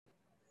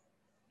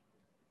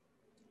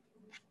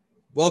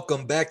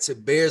Welcome back to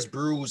Bears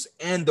Brews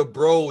and the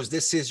Bros.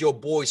 This is your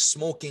boy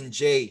Smoking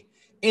Jay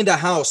in the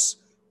house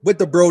with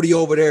the Brody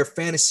over there,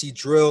 Fantasy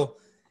Drill.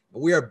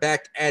 We are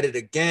back at it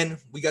again.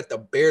 We got the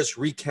Bears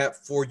recap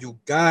for you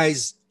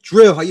guys.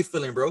 Drill, how you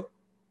feeling, bro?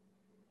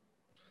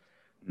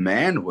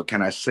 Man, what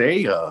can I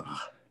say?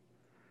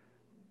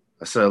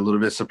 That's a little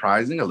bit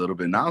surprising, a little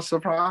bit not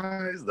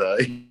surprised.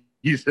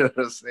 You know what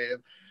I'm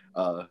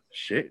saying?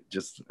 Shit,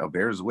 just a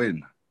Bears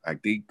win. I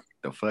think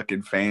the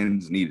fucking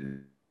fans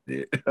needed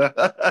it.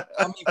 I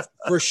mean,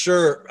 for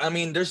sure. I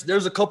mean,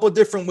 there's a couple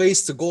different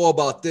ways to go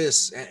about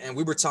this, and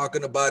we were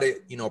talking about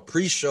it,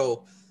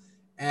 pre-show,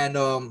 and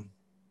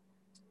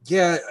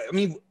yeah, I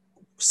mean,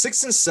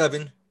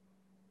 6-7.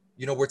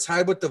 We're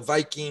tied with the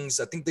Vikings.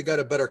 I think they got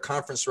a better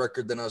conference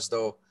record than us,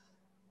 though.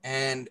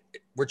 And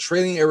we're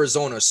trailing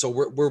Arizona. So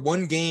we're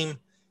one game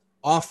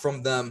off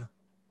from them.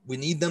 We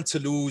need them to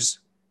lose.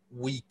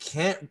 We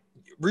can't,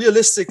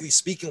 realistically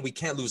speaking, we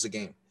can't lose a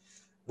game.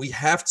 We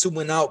have to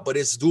win out, but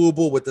it's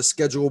doable with the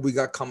schedule we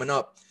got coming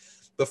up.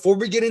 Before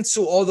we get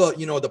into all the,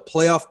 the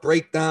playoff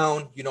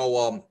breakdown,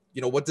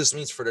 what this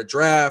means for the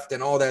draft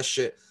and all that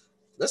shit,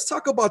 let's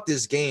talk about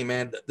this game,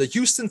 man. The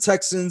Houston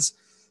Texans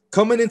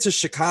coming into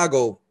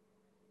Chicago,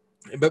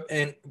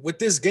 and with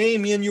this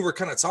game, me and you were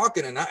kind of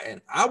talking, and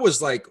I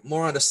was like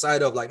more on the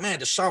side of like, man,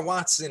 Deshaun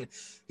Watson,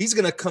 he's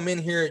gonna come in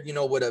here,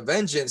 with a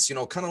vengeance,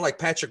 kind of like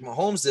Patrick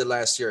Mahomes did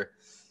last year.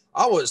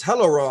 I was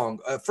hella wrong.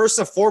 First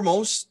and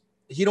foremost,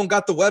 he don't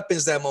got the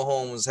weapons that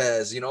Mahomes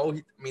has.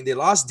 I mean, they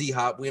lost D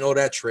Hop. We know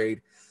that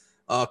trade.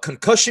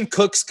 Concussion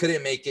Cooks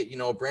couldn't make it.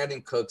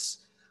 Brandon Cooks,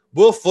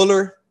 Will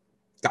Fuller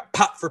got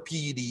popped for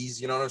PEDs.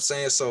 You know what I'm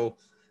saying? So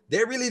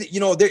they really,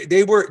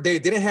 they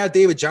didn't have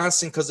David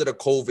Johnson because of the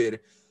COVID.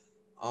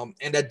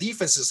 And that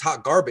defense is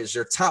hot garbage.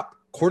 Their top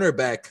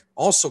cornerback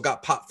also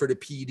got popped for the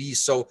PED.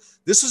 So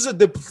this was a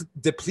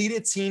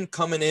depleted team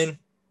coming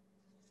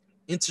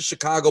into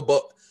Chicago.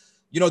 But,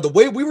 the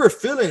way we were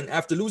feeling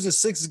after losing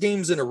 6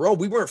 games in a row,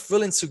 we weren't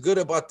feeling too good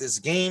about this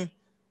game.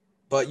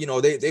 But,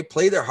 they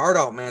played their heart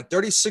out, man.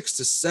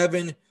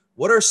 36-7.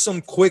 What are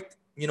some quick,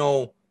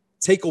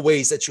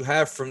 takeaways that you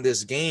have from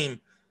this game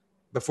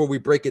before we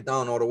break it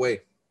down all the way?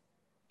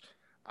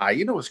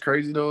 You know what's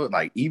crazy though?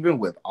 Like even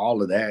with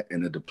all of that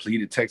and the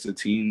depleted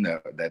Texas team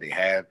that they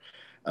had,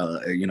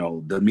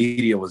 the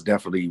media was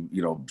definitely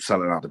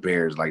selling out the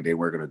Bears like they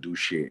weren't gonna do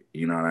shit.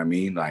 You know what I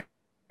mean?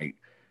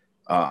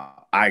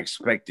 I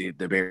expected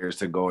the Bears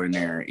to go in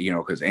there,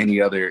 because any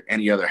other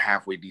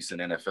halfway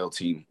decent NFL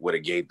team would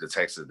have gave the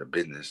Texans the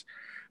business.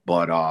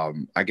 But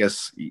I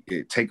guess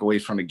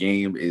takeaways from the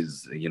game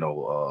is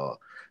the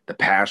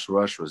pass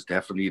rush was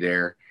definitely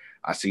there.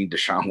 I seen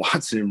Deshaun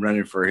Watson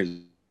running for his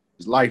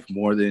life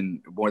more than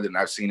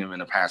I've seen him in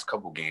the past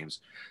couple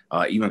games.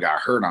 Even got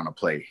hurt on a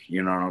play.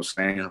 You know what I'm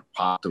saying?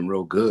 Popped him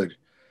real good.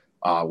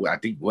 I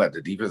think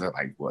the defense had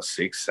like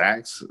 6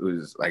 sacks. It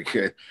was like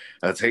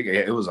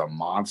it was a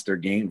monster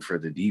game for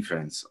the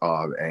defense.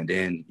 And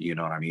then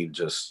what I mean,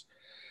 just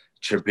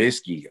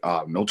Trubisky,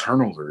 no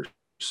turnovers.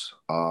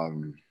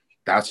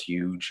 That's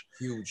huge.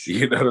 You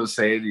Huge. know what I'm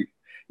saying?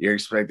 You're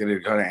expecting it to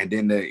go, and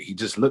then he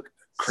just looked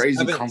crazy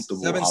Seven,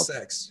 comfortable seven out.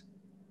 sacks.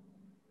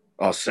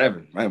 Oh,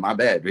 seven. Man, my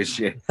bad, bitch.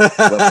 Shit.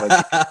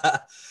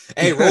 But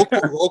Hey,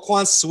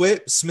 Roquan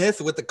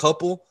Smith with the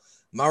couple.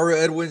 Mario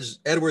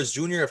Edwards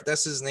Jr., if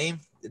that's his name.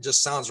 It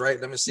just sounds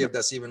right. Let me see if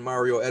that's even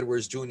Mario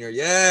Edwards Jr.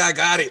 Yeah, I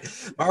got it.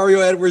 Mario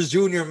Edwards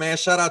Jr., man.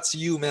 Shout out to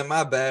you, man.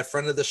 My bad.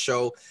 Friend of the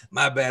show.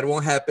 My bad.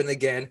 Won't happen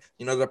again.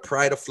 The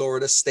pride of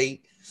Florida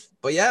State.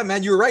 But yeah,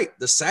 man, you're right.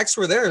 The sacks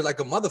were there like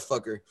a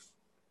motherfucker.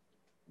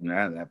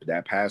 yeah,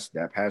 that pass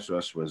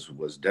rush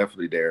was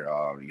definitely there.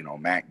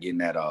 Matt getting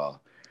that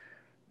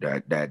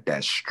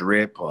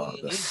strip. The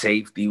Mhm.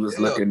 safety was Yeah.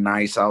 looking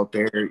nice out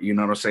there. You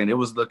know what I'm saying? It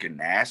was looking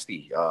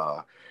nasty.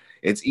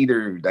 It's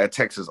either that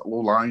Texas O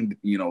line,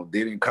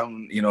 didn't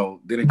come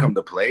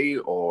to play,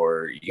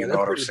 or Yeah, you know they're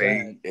what I'm pretty bad.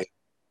 saying,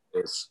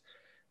 it's,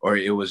 or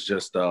it was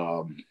just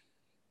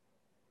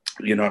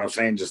you know what I'm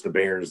saying, just the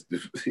Bears.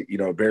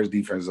 Bears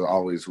defense is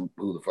always who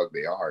the fuck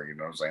they are. You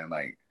know what I'm saying?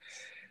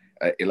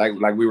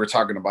 Like we were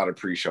talking about a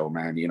pre-show,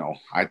 man.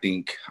 I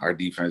think our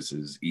defense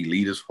is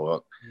elite as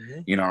fuck.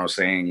 Mhm. You know what I'm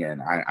saying?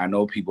 And I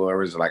know people are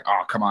always like,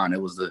 oh, come on, it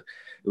was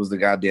the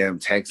goddamn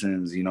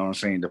Texans. You know what I'm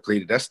saying?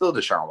 Depleted. That's still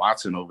Deshaun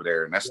Watson over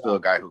there, and that's Yeah, still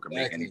a guy who can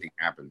make exactly. anything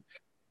happen,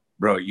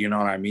 bro. You know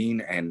what I mean?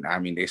 And I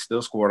mean, they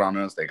still scored on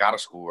us. They got to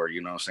score.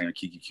 You know what I'm saying?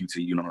 Kiki QT.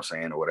 You know what I'm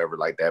saying, or whatever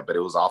like that. But it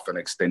was off an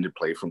extended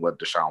play from what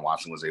Deshaun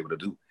Watson was able to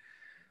do.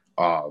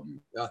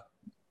 Um, Yeah.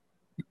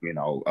 you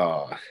know,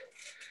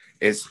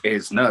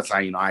 it's nuts.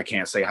 I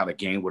can't say how the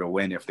game would have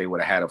went if they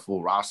would have had a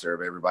full roster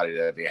of everybody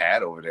that they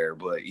had over there.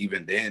 But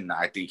even then,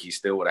 I think he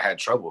still would have had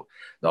trouble.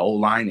 The old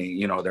lining,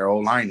 their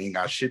old line ain't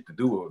got shit to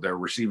do with their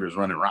receivers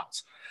running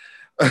routes.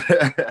 You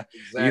know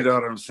Exactly.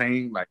 what I'm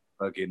saying? Like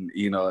fucking,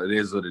 it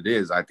is what it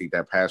is. I think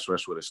that pass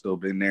rush would have still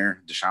been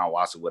there. Deshaun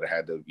Watson would have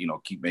had to,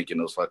 keep making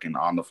those fucking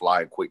on the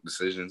fly quick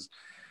decisions.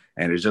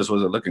 And it just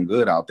wasn't looking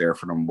good out there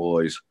for them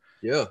boys.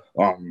 Yeah.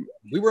 Um,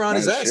 We were on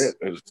his man, ass.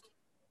 shit.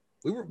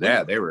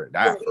 Yeah, they were on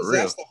that for his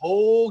real. ass the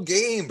whole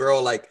game,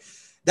 bro. Like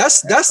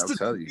that's I'll the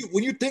tell you.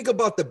 when you think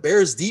about the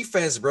Bears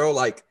defense, bro.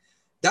 Like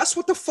that's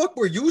what the fuck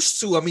we're used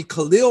to. I mean,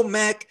 Khalil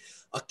Mack,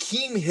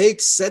 Akeem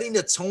Hicks setting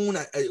the tone.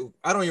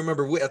 I don't even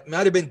remember. It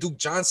might have been Duke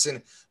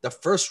Johnson the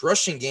first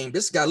rushing game.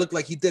 This guy looked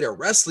like he did a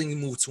wrestling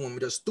move to him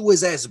and just threw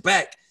his ass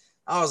back.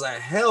 I was like,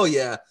 hell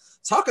yeah.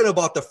 Talking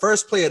about the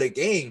first play of the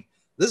game,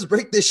 let's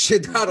break this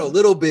shit down a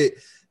little bit.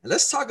 And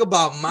let's talk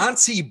about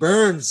Monty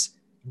Burns,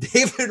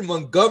 David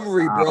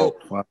Montgomery, bro.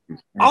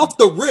 Off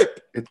the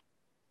rip.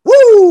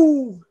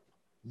 Woo!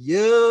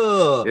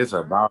 Yeah. It's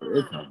about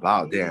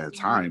damn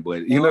time,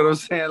 but you know what I'm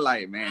saying?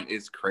 Like, man,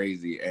 it's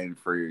crazy. And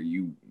for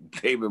you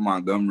David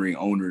Montgomery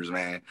owners,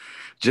 man,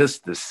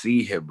 just to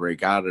see him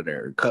break out of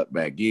there, cut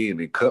back in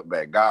and cut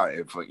back out.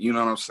 And for, you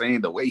know what I'm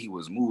saying? The way he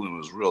was moving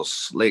was real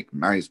slick,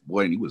 nice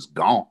boy, and he was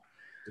gone.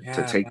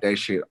 To take that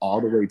shit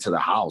all the way to the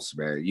house,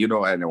 man. You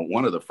know, and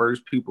one of the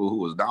first people who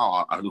was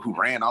down, who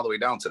ran all the way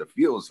down to the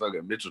field was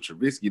fucking Mitchell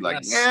Trubisky. Like,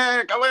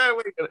 yeah, come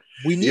on,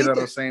 we need. You know what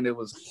I'm saying? It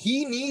was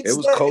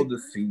cold to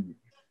see.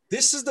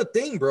 This is the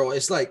thing, bro.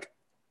 It's like,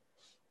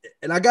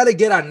 and I got to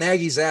get on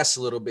Nagy's ass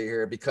a little bit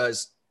here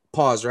because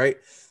pause, right?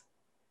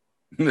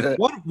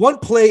 one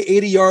play,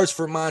 80 yards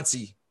for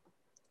Monty.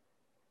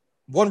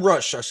 One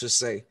rush, I should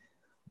say.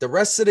 The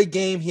rest of the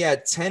game, he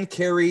had 10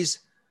 carries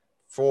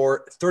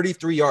for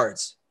 33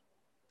 yards.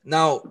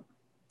 Now,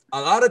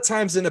 a lot of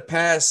times in the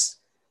past,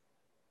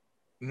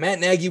 Matt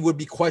Nagy would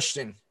be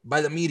questioned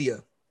by the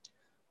media.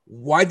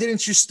 Why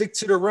didn't you stick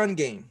to the run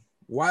game?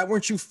 Why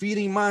weren't you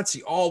feeding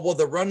Monty? Oh, well,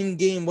 the running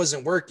game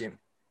wasn't working.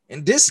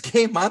 In this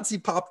game, Monty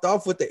popped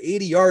off with the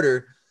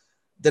 80-yarder.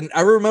 Then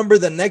I remember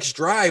the next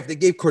drive, they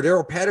gave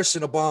Cordero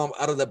Patterson a bomb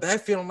out of the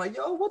backfield. I'm like,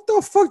 yo, what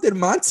the fuck did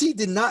Monty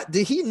did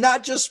he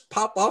not just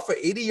pop off an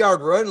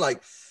 80-yard run?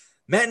 Like,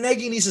 Matt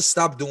Nagy needs to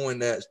stop doing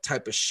that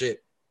type of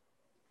shit.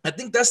 I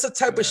think that's the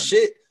type of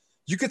shit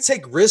you could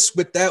take risks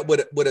with that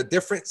with a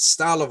different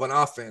style of an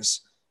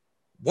offense.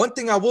 One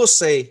thing I will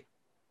say,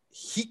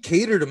 he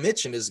catered to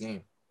Mitch in this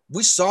game.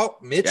 We saw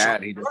Mitch. Yeah,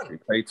 he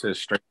played to his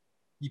strengths.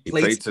 He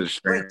played to his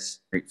strengths.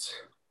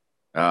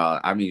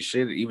 I mean,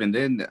 shit, even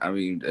then, I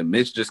mean,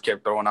 Mitch just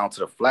kept throwing out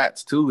to the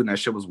flats too, and that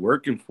shit was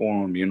working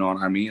for him. You know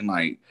what I mean?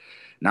 Like,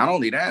 not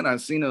only that,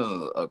 I've seen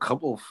a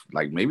couple,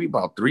 like maybe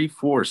about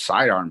 3-4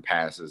 sidearm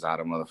passes out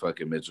of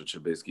motherfucking Mitchell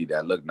Trubisky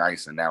that looked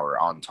nice and that were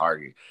on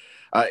target.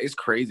 It's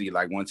crazy.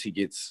 Like once he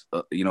gets,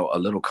 a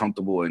little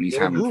comfortable and he's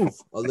having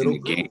fun in the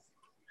game.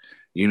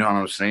 You know what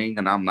I'm saying?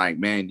 And I'm like,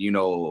 man,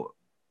 you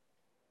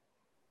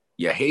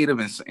hate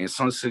him in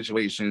some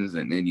situations,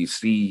 and then you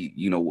see,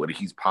 what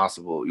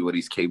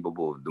he's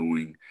capable of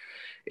doing.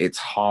 It's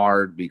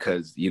hard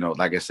because,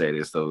 like I said,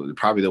 it's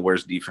probably the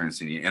worst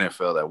defense in the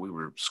NFL that we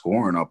were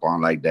scoring up on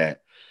like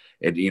that.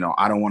 And,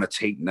 I don't want to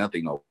take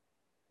nothing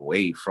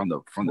away from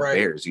the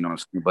Bears, you know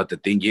what I'm saying? But the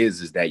thing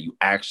is that you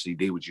actually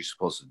did what you're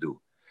supposed to do.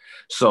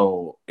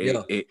 So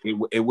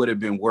it would have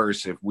been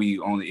worse if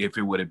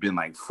it would have been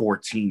like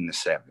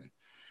 14-7.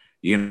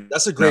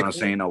 That's a great point. I'm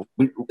saying? No,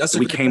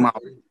 we came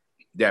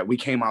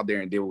out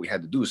there and did what we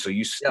had to do. So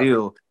you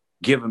still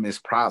give him his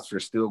props for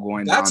still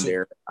going down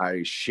there.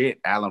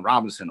 Allen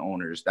Robinson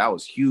owners, that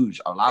was huge.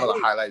 A lot of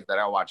the highlights that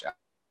I watch,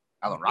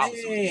 Allen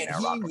Robinson. He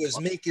was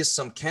making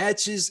some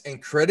catches,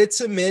 and credit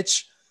to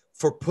Mitch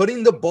for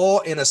putting the ball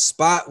in a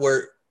spot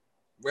where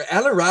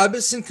Allen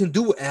Robinson can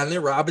do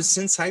Allen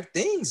Robinson type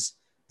things.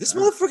 This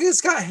motherfucker's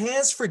got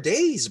hands for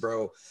days,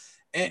 bro.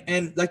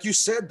 And like you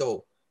said,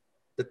 though,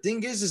 the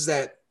thing is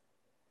that,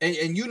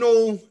 and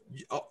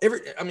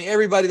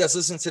everybody that's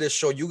listening to this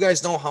show, you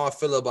guys know how I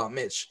feel about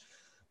Mitch.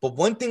 But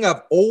one thing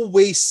I've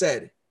always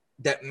said,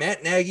 that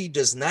Matt Nagy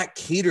does not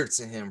cater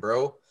to him,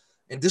 bro.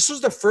 And this was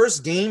the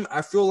first game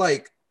I feel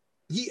like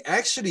he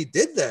actually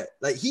did that.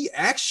 Like he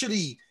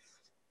actually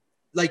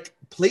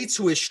played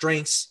to his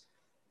strengths,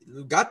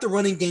 got the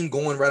running game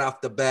going right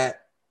off the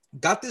bat,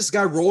 got this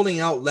guy rolling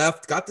out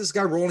left, got this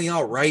guy rolling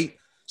out right,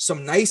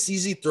 some nice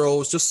easy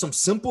throws, just some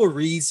simple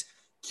reads.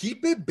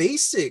 Keep it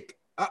basic.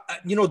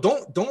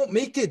 Don't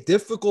make it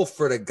difficult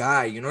for the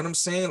guy. You know what I'm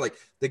saying? Like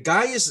the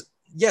guy is,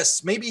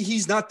 yes, maybe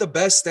he's not the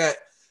best at,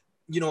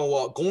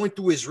 going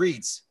through his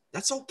reads.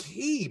 That's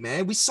okay,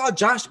 man. We saw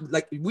Josh,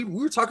 like we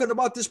were talking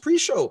about this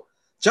pre-show.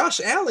 Josh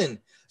Allen,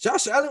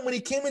 when he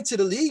came into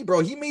the league,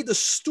 bro, he made the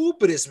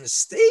stupidest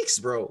mistakes,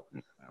 bro.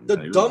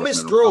 The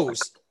dumbest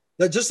throws,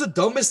 just the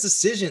dumbest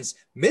decisions.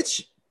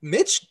 Mitch,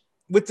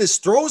 with his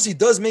throws, he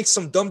does make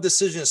some dumb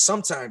decisions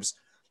sometimes,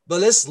 but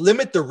let's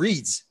limit the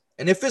reads.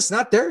 And if it's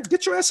not there,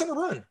 get your ass on the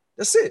run.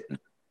 That's it.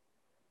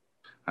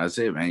 That's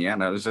it, man. Yeah,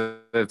 no,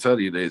 I tell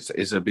you,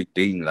 it's a big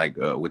thing, like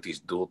with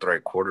these dual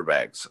threat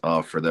quarterbacks,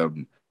 for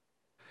them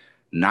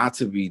not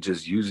to be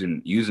just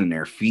using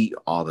their feet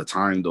all the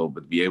time, though,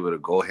 but be able to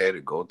go ahead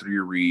and go through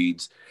your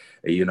reads,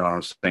 you know what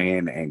I'm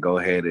saying, and go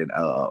ahead and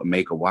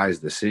make a wise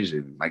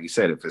decision. Like you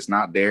said, if it's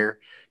not there,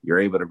 you're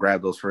able to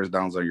grab those first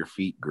downs on your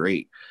feet,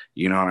 great.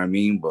 You know what I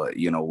mean? But,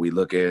 we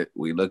look at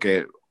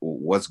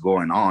what's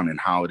going on and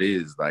how it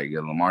is. Like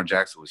Lamar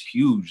Jackson was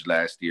huge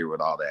last year with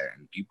all that,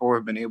 and people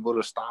have been able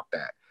to stop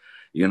that.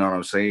 You know what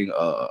I'm saying?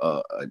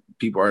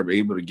 People are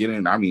able to get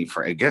in. I mean,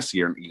 I guess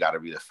you got to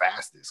be the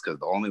fastest, because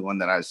the only one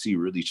that I see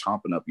really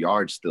chomping up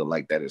yards still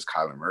like that is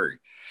Kyler Murray.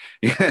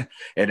 Yeah,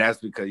 and that's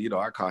because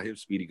I call him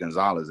Speedy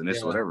Gonzalez and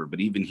this whatever. But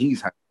even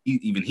he's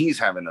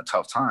having a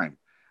tough time.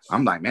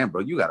 I'm like, man,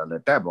 bro, you got to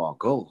let that ball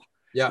go.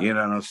 Yeah, you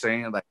know what I'm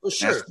saying? Like,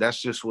 sure.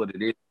 that's just what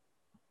it is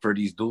for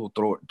these dual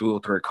threat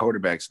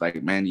quarterbacks.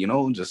 Like, man,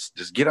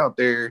 just get out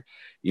there.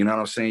 You know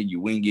what I'm saying?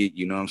 You wing it.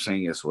 You know what I'm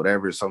saying? It's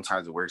whatever.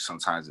 Sometimes it works,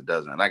 sometimes it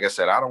doesn't. Like I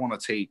said, I don't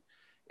want to take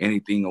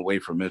anything away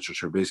from Mitchell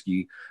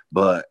Trubisky,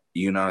 but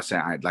you know what I'm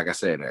saying? Like I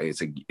said,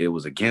 it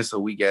was against a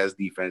weak ass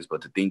defense,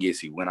 but the thing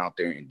is, he went out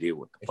there and did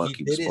what the fuck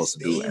he was supposed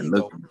to do,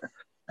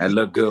 and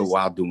look good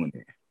while doing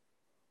it.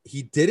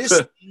 He did his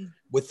thing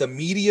with the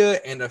media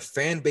and the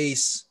fan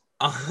base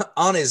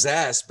on his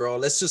ass, bro.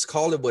 Let's just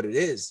call it what it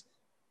is.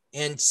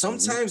 And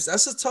sometimes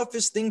that's the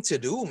toughest thing to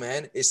do,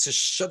 man, is to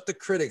shut the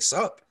critics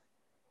up.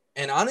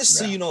 And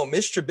honestly,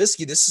 Mitch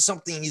Trubisky, this is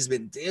something he's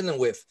been dealing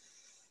with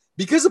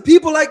because of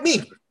people like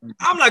me.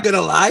 I'm not going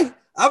to lie.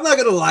 I'm not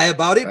going to lie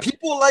about it.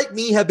 People like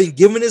me have been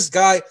giving this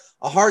guy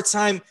a hard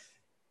time.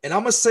 And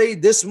I'm going to say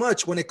this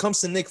much when it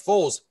comes to Nick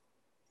Foles.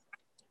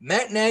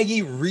 Matt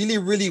Nagy really,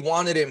 really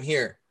wanted him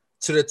here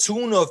to the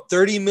tune of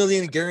 $30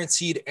 million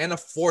guaranteed and a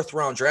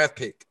 4th-round draft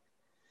pick.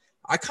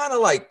 I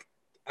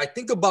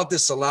think about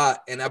this a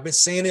lot, and I've been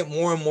saying it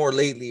more and more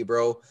lately,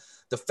 bro.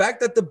 The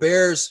fact that the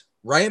Bears,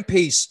 Ryan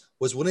Pace,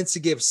 was willing to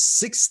give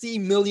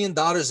 $60 million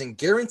in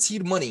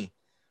guaranteed money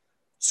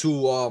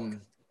to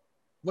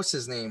what's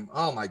his name?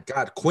 Oh my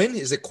God, Quinn?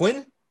 Is it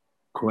Quinn?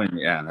 Quinn,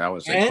 yeah, that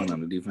was Quinn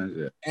on the defense.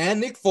 Yeah. And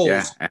Nick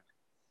Foles. Yeah.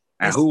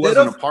 And who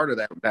wasn't a part of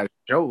that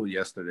show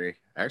yesterday?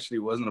 Actually,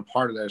 wasn't a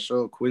part of that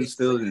show. Quinn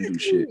still didn't do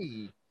shit.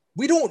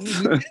 We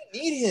didn't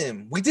need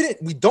him. We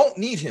don't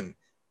need him.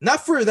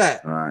 Not for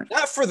that. Right.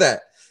 Not for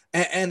that.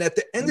 And at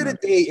the end of the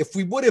day, if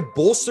we would have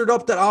bolstered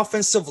up that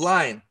offensive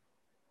line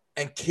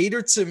and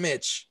catered to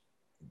Mitch,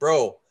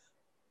 bro,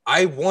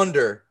 I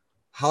wonder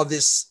how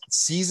this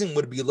season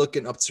would be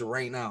looking up to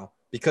right now.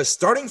 Because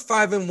starting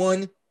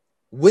 5-1,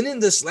 winning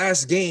this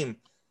last game,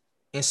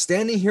 and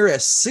standing here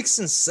at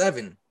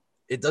 6-7,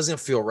 it doesn't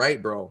feel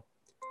right, bro.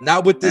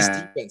 Not with this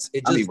defense.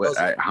 It just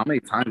doesn't. How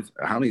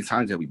many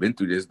times have we been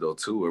through this though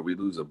too, where we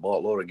lose a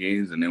boatload of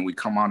games and then we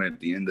come out at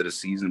the end of the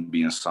season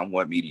being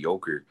somewhat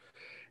mediocre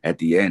at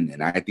the end?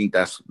 And I think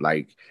that's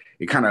like,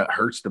 it kind of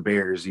hurts the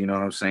Bears, you know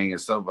what I'm saying, and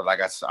stuff. But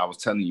like I was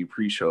telling you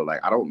pre-show, like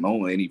I don't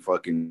know any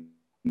fucking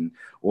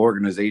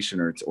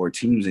organization or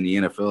teams in the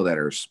NFL that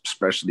are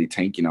especially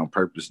tanking on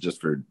purpose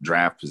just for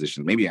draft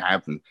positions. Maybe it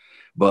happens,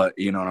 but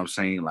you know what I'm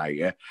saying?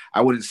 Like,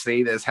 I wouldn't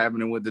say that's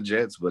happening with the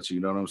Jets, but you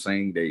know what I'm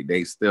saying?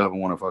 They still haven't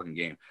won a fucking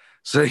game.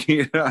 So, I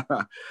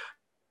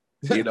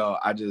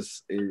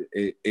just,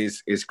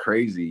 it's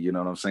crazy, you know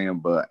what I'm saying?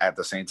 But at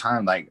the same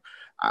time, like,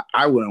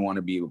 I wouldn't want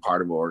to be a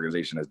part of an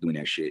organization that's doing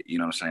that shit. You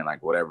know what I'm saying?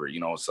 Like, whatever,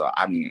 So,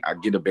 I mean, I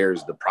give the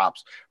Bears the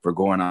props for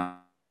going out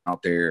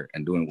there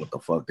and doing what the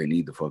fuck they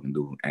need to fucking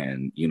do.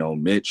 And,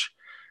 Mitch,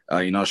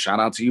 shout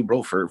out to you,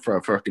 bro, for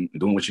fucking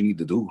doing what you need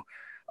to do.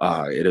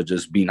 It'll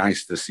just be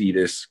nice to see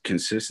this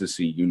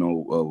consistency,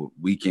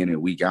 week in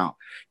and week out.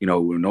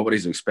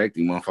 Nobody's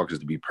expecting motherfuckers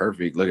to be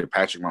perfect. Look at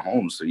Patrick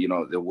Mahomes. So,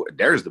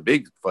 there's the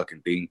big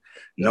fucking thing.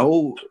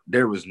 No,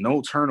 there was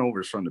no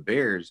turnovers from the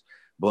Bears,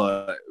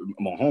 but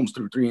Mahomes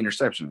threw 3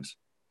 interceptions.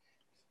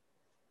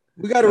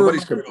 We got to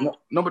remember.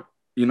 Nobody,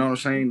 you know what I'm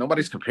saying?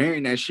 Nobody's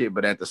comparing that shit,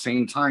 but at the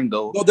same time,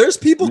 though. Well, there's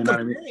people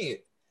comparing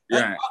it.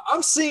 Yeah.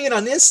 I'm seeing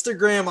on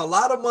Instagram a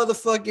lot of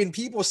motherfucking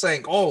people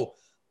saying, oh,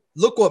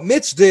 look what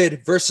Mitch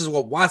did versus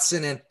what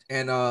Watson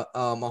and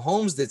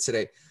Mahomes did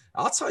today.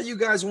 I'll tell you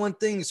guys one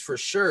thing is for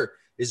sure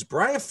is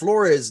Brian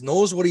Flores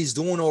knows what he's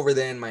doing over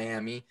there in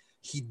Miami.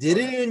 He did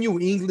it in New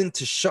England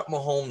to shut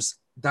Mahomes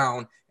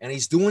down, and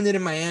he's doing it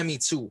in Miami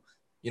too.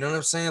 You know what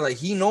I'm saying? Like,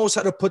 he knows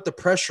how to put the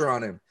pressure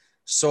on him.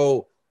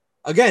 So,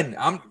 again,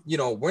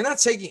 we're not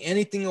taking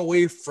anything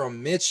away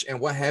from Mitch and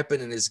what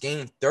happened in his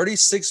game.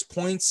 36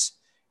 points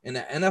in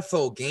an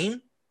NFL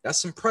game,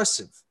 that's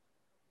impressive.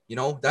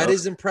 That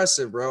is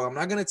impressive, bro. I'm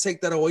not going to take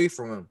that away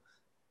from him.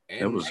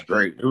 And it was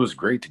great. It was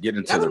great to get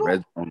into the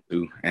red zone,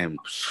 too, and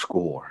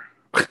score.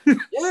 Yeah,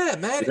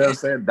 man. You know what I'm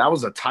saying? That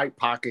was a tight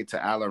pocket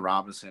to Allen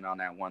Robinson on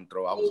that one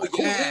throw. I was like,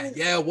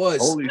 yeah, it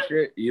was. Holy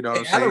shit. You know what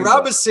I'm saying? Allen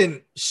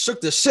Robinson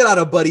shook the shit out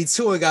of Buddy,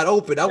 too, and got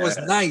open. That was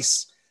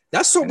nice.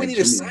 That's what we need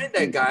to sign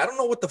that guy. I don't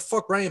know what the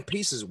fuck Ryan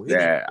Pace is with.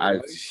 Yeah,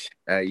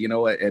 you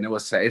know what? And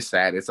it's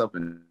sad. It's up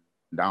and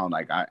down.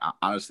 Like, I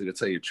honestly, to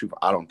tell you the truth,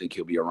 I don't think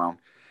he'll be around.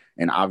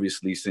 And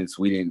obviously, since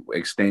we didn't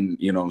extend,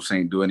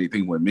 do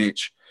anything with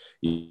Mitch,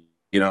 I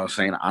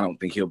don't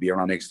think he'll be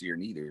around next year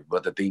neither.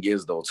 But the thing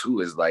is, though, too,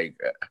 is like,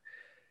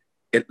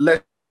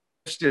 let's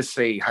just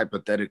say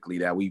hypothetically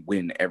that we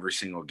win every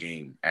single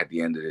game at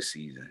the end of the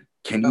season.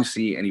 Can you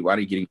see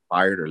anybody getting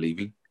fired or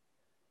leaving?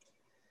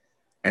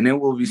 And then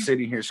we'll be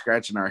sitting here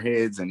scratching our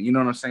heads, and you know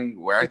what I'm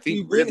saying? Where I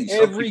think really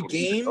every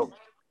game,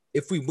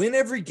 if we win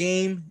every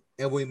game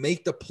and we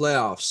make the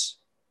playoffs,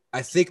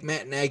 I think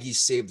Matt Nagy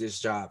saved his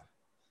job.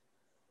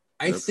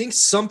 I think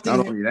something.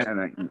 Not only that,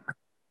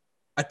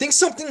 I think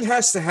something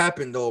has to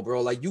happen though,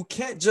 bro. Like you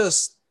can't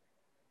just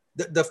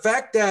the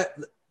fact that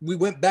we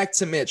went back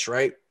to Mitch,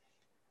 right?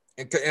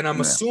 And I'm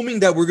Yeah.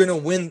 assuming that we're gonna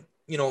win.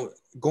 You know,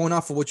 going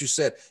off of what you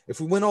said, if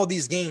we win all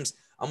these games,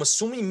 I'm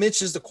assuming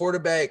Mitch is the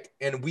quarterback,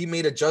 and we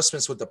made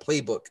adjustments with the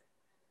playbook.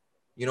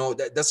 You know,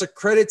 that's a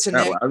credit to Yeah,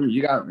 Nagy. well, I mean,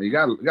 you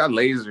got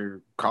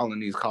Laser calling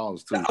these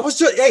calls too. I was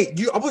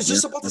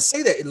just about to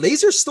say that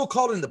Laser's still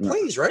calling the Yeah.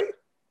 plays, right?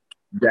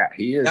 Yeah,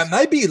 he is. That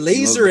might be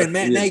Laser in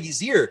Matt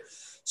Nagy's ear.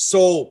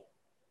 So,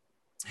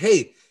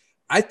 hey,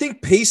 I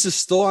think Pace is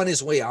still on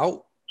his way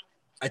out.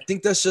 I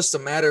think that's just a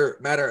matter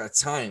of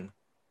time.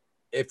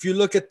 If you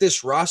look at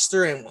this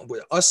roster and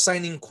with us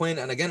signing Quinn,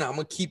 and again, I'm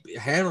gonna keep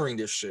hammering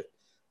this shit.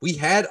 We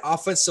had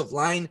offensive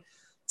line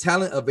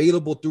talent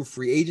available through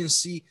free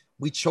agency.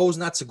 We chose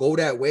not to go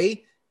that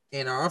way,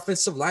 and our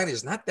offensive line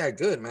is not that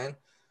good, man.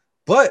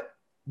 But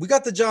we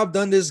got the job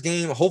done this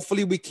game.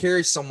 Hopefully, we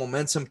carry some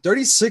momentum.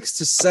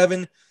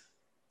 36-7.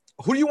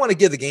 Who do you want to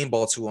give the game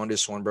ball to on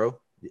this one, bro?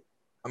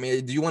 I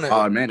mean, do you want to?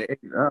 Oh man,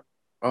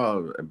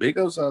 big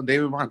ups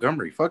David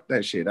Montgomery. Fuck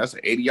that shit. That's an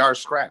 80-yard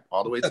scrap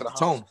all the way to the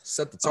house.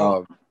 Set the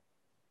tone.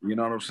 You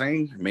know what I'm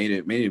saying? Made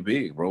it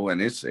big, bro.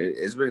 And it's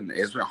been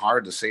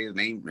hard to say his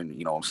name, and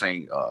you know what I'm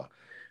saying,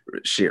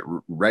 shit,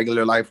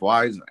 regular life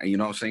wise, you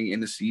know what I'm saying, in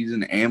the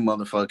season and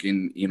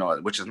motherfucking, you know,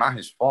 which is not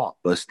his fault,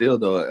 but still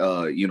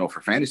the you know, for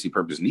fantasy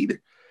purpose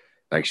neither.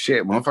 Like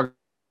shit, motherfuckers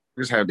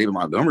have David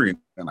Montgomery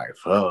and like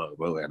fuck,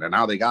 bro. And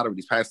now they got him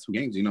these past 2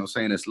 games. You know what I'm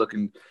saying? It's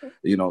looking,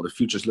 you know, the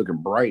future's looking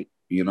bright.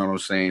 You know what I'm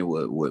saying?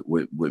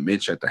 With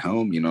Mitch at the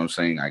helm. You know what I'm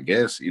saying? I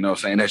guess. You know what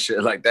I'm saying? That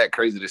shit like that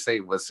crazy to say,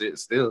 but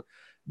still,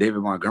 David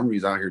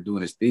Montgomery's out here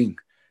doing his thing,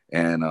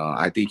 and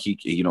I think he,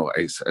 you know,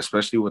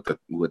 especially with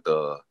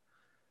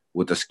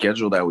the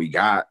schedule that we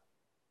got,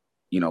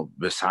 you know,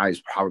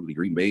 besides probably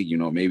Green Bay, you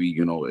know, maybe,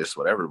 you know, it's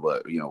whatever,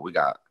 but you know, we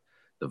got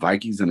the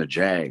Vikings and the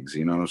Jags.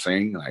 You know what I'm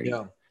saying? Like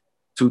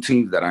 2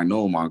 teams that I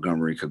know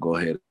Montgomery could go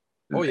ahead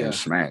and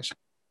smash.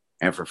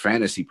 And for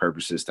fantasy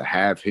purposes, to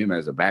have him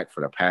as a back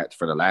for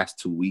the last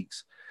 2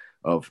 weeks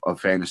of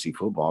fantasy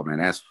football, man,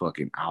 that's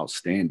fucking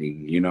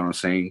outstanding. You know what I'm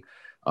saying?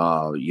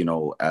 You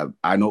know,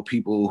 I know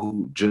people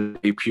who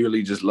they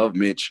purely just love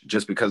Mitch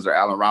just because they're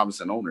Allen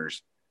Robinson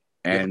owners,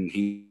 and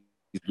he's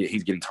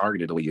getting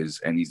targeted the way he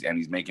is, and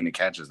he's making the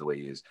catches the way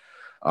he is.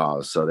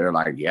 So they're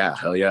like, yeah,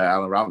 hell yeah,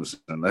 Allen Robinson,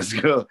 let's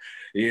go.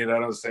 You know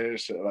what I'm saying?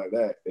 Shit like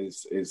that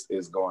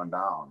is going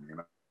down. You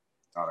know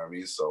what I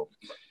mean? So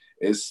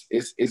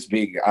it's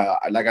big.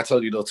 Like I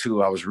told you though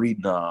too, I was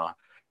reading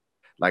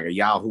like a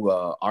Yahoo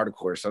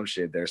article or some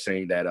shit. They're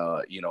saying that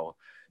you know,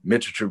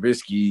 Mitchell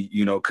Trubisky,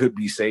 you know, could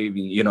be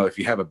saving, you know, if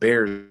you have a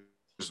Bears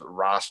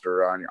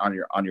roster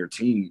on your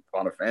team,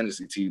 on a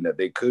fantasy team, that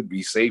they could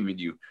be saving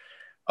you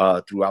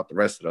throughout the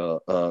rest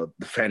of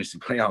the fantasy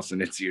playoffs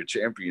and into your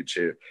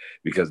championship,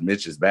 because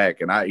Mitch is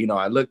back. And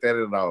I looked at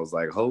it and I was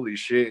like, holy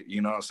shit,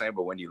 you know what I'm saying?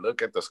 But when you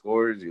look at the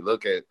scores, you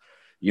look at,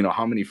 you know,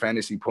 how many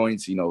fantasy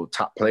points, you know,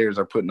 top players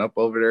are putting up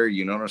over there,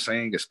 you know what I'm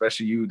saying?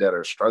 Especially you that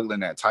are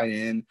struggling at tight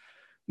end.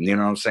 You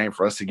know what I'm saying?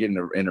 For us to get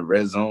in the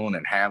red zone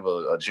and have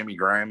a Jimmy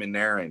Graham in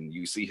there, and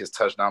you see his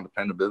touchdown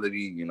dependability,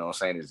 you know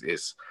what I'm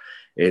saying?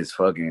 It's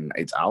fucking,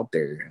 it's out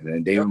there. And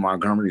then David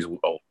Montgomery's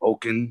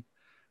open.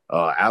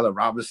 Allen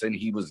Robinson,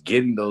 he was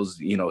getting those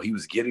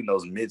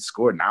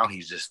mid-score. Now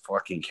he's just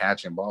fucking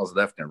catching balls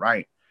left and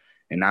right.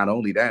 And not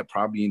only that,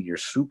 probably in your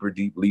super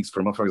deep leagues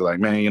for motherfuckers like,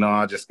 man, you know,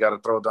 I just got to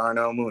throw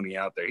Darnell Mooney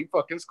out there. He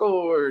fucking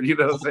scored. You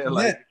know what I'm saying?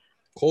 Like,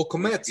 Cole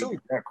Kmet too.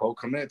 Yeah, Cole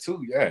Kmet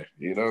too. Yeah.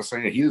 You know what I'm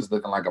saying? He was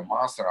looking like a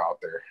monster out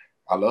there.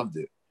 I loved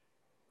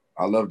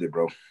it,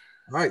 bro. All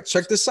right,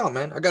 check this out,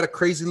 man. I got a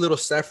crazy little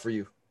stat for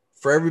you,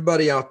 for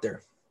everybody out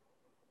there.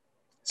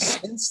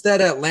 Since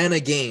that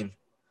Atlanta game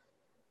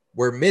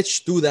where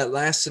Mitch threw that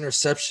last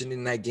interception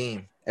in that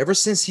game, ever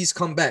since he's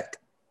come back,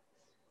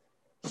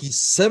 he's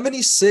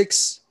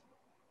 76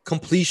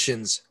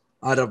 completions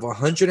out of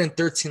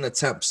 113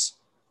 attempts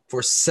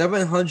for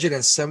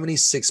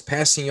 776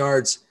 passing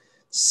yards,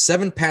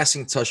 7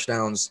 passing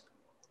touchdowns,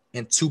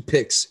 and 2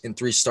 picks in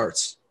 3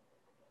 starts.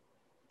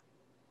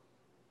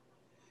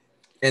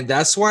 And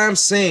that's why I'm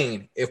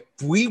saying, if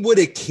we would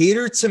have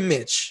catered to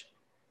Mitch,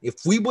 if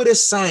we would have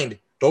signed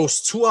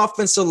those 2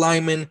 offensive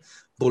linemen,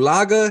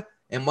 Bulaga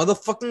and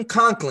motherfucking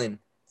Conklin,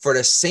 for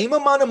the same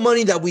amount of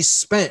money that we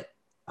spent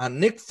on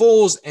Nick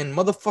Foles and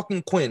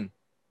motherfucking Quinn,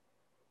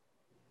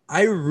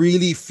 I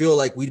really feel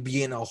like we'd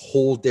be in a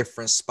whole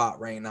different spot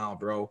right now,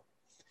 bro.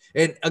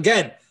 And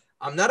again,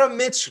 I'm not a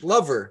Mitch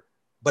lover,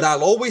 but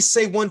I'll always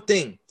say one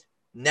thing.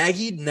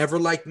 Nagy never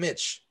liked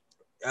Mitch.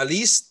 At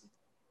least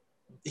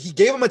he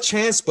gave him a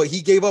chance, but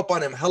he gave up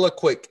on him hella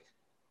quick.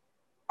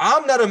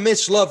 I'm not a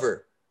Mitch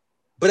lover,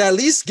 but at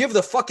least give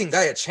the fucking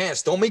guy a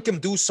chance. Don't make him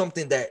do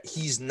something that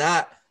he's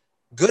not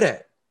good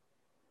at.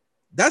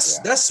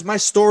 That's my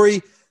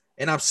story,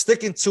 and I'm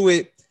sticking to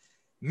it.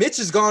 Mitch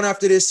is gone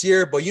after this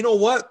year, but you know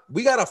what?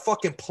 We got a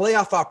fucking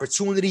playoff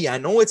opportunity. I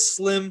know it's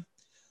slim.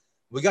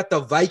 We got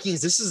the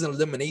Vikings. This is an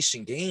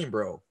elimination game,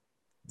 bro.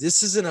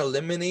 This is an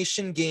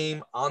elimination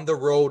game on the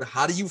road.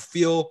 How do you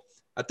feel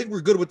I think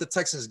we're good with the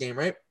Texans game,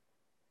 right?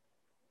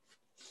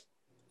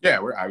 Yeah,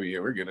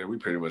 we're good. We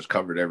pretty much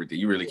covered everything.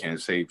 You really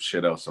can't say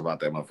shit else about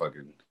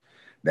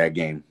that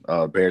game.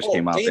 Bears Oh,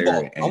 came out game there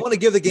ball. I and want to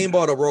give the game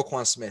ball to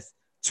Roquan Smith.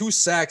 2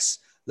 sacks,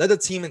 led the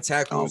team in um,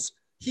 tackles.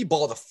 He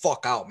balled the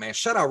fuck out, man.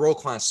 Shout out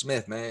Roquan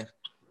Smith, man.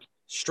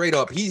 Straight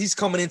up. He's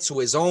coming into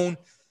his own.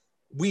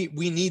 We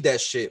need that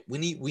shit. We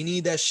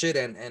need that shit.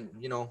 And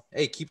you know,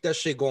 hey, keep that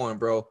shit going,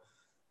 bro.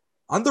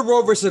 On the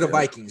road versus the yeah.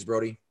 Vikings,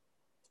 Brody.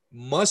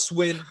 Must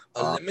win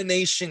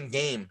elimination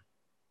game.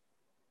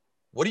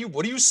 What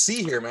do you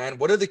see here, man?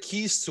 What are the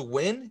keys to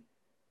win?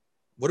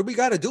 What do we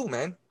got to do,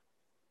 man?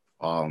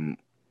 Um,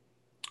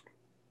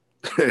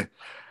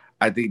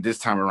 I think this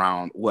time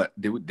around, what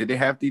did they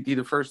have DD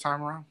the first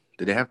time around?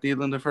 Did they have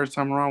Thielen the first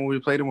time around when we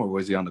played him, or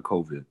was he on the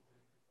COVID?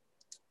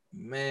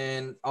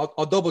 Man,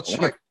 I'll double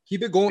check.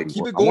 Keep it going.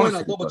 Keep it I want going. to I'll say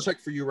he double was. check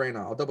for you right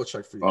now. I'll double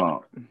check for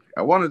you.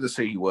 I wanted to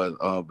say he was,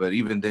 but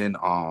even then,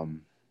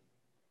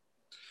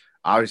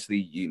 obviously,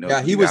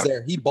 Yeah, he you was got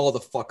there. He balled the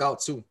fuck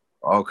out too.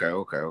 okay.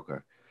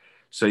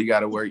 So you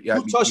got to worry.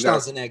 Two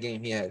touchdowns in that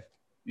game he had.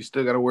 You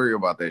still got to worry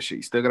about that shit.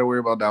 You still got to worry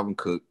about Dalvin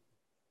Cook.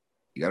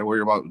 You got to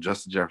worry about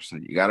Justin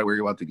Jefferson. You got to worry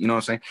about you know what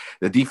I'm saying?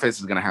 The defense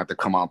is going to have to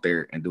come out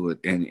there and do it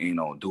and,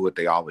 do what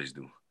they always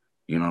do.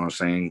 You know what I'm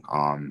saying?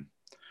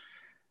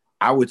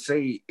 I would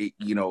say,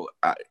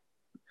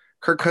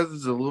 Kirk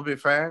Cousins is a little bit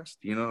fast,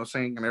 you know what I'm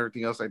saying? And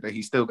everything else like that.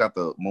 He still got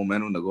the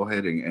momentum to go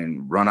ahead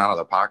and run out of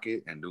the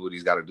pocket and do what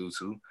he's got to do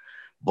too.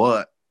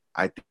 But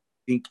I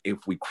think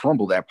if we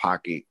crumble that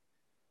pocket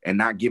and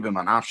not give him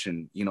an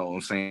option, you know what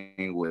I'm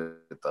saying, with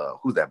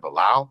who's that,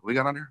 Bilal we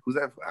got on there? Who's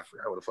that? I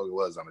forgot what the fuck it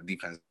was on the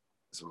defensive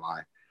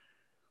line.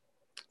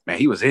 Man,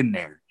 he was in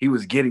there. He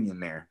was getting in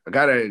there. A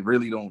guy that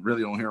really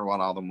don't hear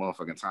about all the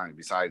motherfucking time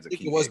besides I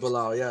think it was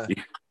Bilal, yeah.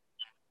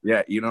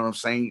 Yeah, you know what I'm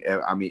saying?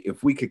 I mean,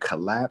 if we could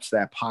collapse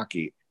that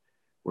pocket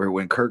where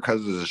when Kirk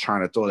Cousins is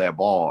trying to throw that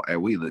ball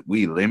and we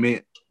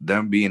limit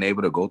them being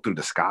able to go through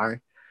the sky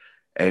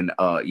and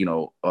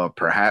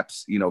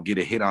perhaps get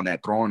a hit on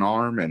that throwing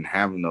arm and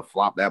having to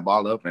flop that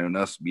ball up and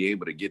us be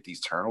able to get these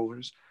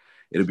turnovers,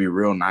 it'll be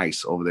real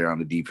nice over there on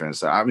the defense.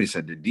 So I mean,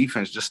 said the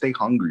defense just stay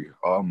hungry.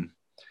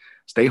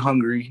 Stay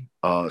hungry.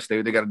 Stay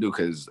what they got to do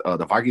because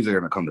the Vikings are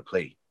going to come to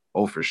play.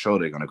 Oh, for sure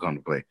they're going to come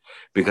to play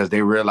because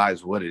they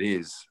realize what it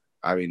is.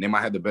 I mean, they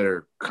might have the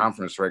better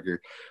conference record,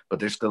 but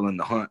they're still in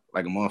the hunt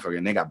like a motherfucker,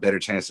 and they got better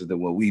chances than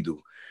what we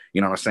do.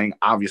 You know what I'm saying?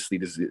 Obviously,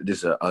 this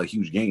is a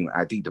huge game.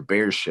 I think the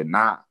Bears should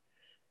not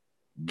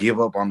give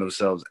up on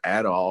themselves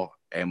at all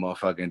and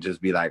motherfucking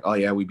just be like, oh,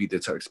 yeah, we beat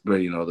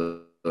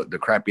the the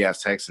crappy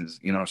ass Texans.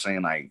 You know what I'm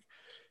saying? Like,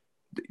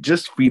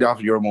 just feed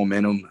off your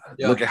momentum.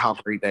 Yeah. Look at how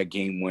great that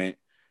game went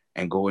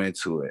and go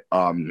into it.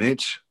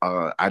 Mitch,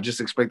 I just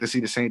expect to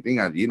see the same thing.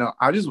 Have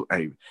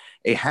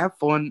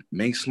fun,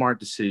 make smart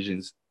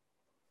decisions.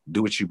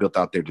 Do what you built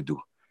out there to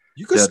do.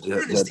 You could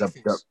score in this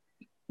defense.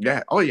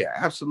 Yeah. Oh, yeah,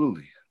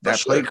 absolutely. That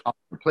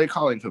play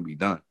calling can be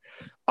done.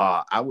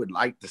 I would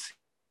like to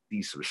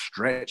see some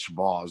stretch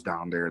balls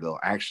down there, though.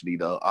 Actually,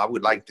 I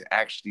would like to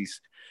actually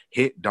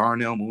hit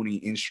Darnell Mooney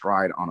in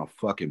stride on a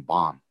fucking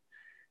bomb.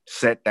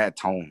 Set that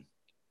tone.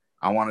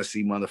 I want to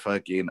see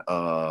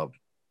motherfucking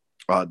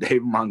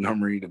David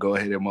Montgomery to go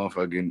ahead and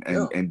motherfucking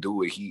and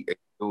do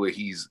what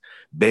he's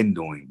been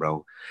doing,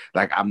 bro.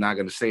 Like, I'm not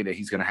gonna say that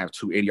he's gonna have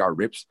 2 80-yard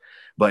rips,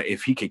 but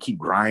if he could keep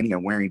grinding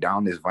and wearing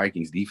down this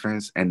Vikings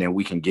defense, and then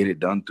we can get it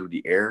done through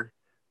the air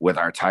with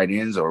our tight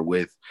ends or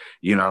with,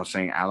 you know what I'm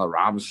saying, Allen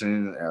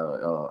Robinson,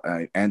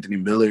 Anthony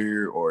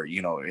Miller, or,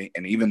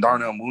 and even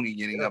Darnell Mooney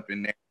getting up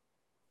in there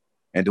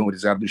and doing what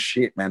he's got to do.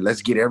 Shit, man,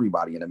 let's get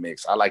everybody in the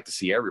mix. I like to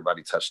see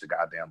everybody touch the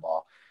goddamn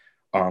ball.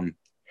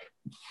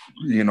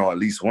 At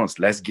least once.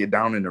 Let's get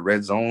down in the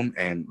red zone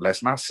and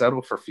let's not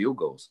settle for field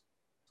goals.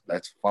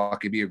 Let's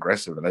fucking be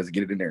aggressive and let's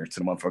get it in there to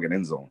the motherfucking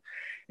end zone.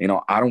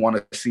 I don't want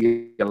to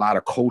see a lot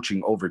of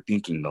coaching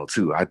overthinking though,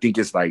 too. I think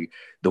it's like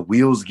the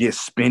wheels get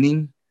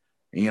spinning,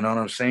 you know what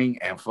I'm saying?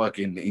 And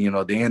fucking,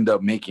 they end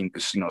up making,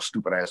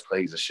 stupid ass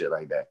plays and shit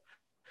like that.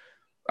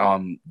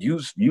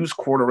 Use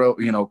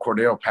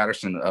Cordell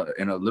Patterson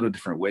in a little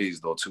different ways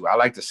though, too. I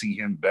like to see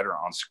him better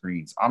on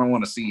screens. I don't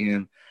want to see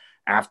him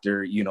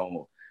after,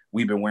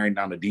 we've been wearing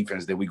down the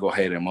defense that we go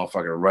ahead and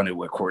motherfucker run it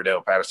with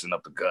Cordell Patterson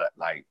up the gut.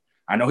 Like,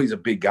 I know he's a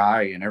big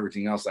guy and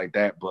everything else like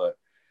that, but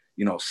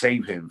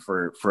save him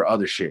for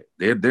other shit.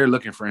 They're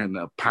looking for him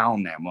to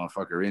pound that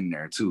motherfucker in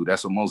there too.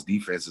 That's what most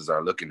defenses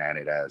are looking at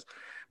it as.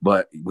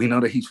 But we know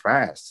that he's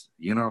fast.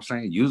 You know what I'm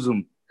saying? Use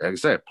him, like I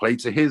said, play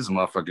to his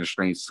motherfucking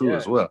strengths too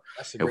as well.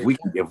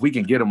 If we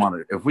can get him on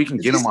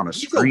a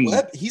screen,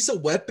 he's a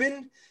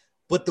weapon.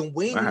 But the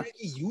way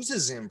Nagy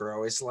uses him,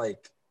 bro, it's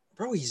like,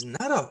 bro, he's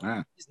not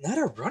a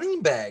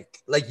running back.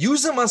 Like,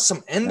 use him on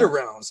some end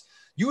arounds.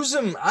 Use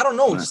him, I don't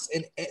know, just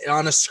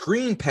on a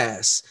screen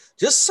pass.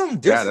 Just some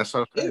different. Yeah, that's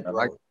what I'm saying. I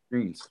like the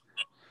screens.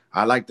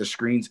 I like the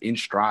screens in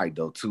stride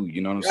though too.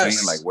 You know what I'm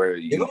saying? Like where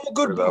give him a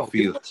good ball.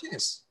 Give him a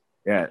chance.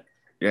 Yeah.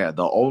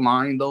 The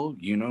O-line though,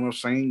 you know what I'm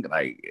saying?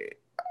 Like,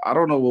 I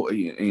don't know what,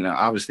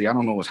 obviously I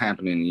don't know what's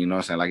happening. You know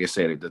what I'm saying? Like I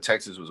said, the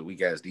Texas was a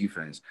weak ass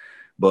defense,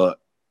 But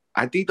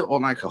I think the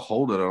O-line could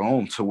hold it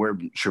alone to where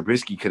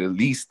Trubisky could at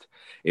least,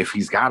 if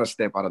he's got to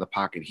step out of the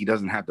pocket, he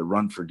doesn't have to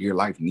run for dear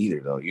life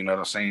neither, though. You know what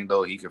I'm saying?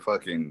 Though he could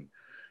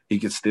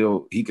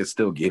still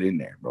get in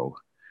there, bro.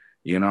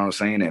 You know what I'm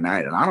saying? And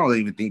I don't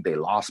even think they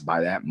lost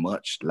by that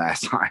much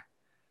last time.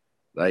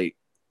 Like,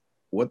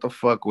 what the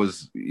fuck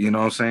was, you know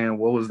what I'm saying?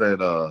 What was that?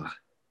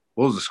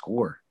 What was the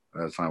score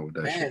last time with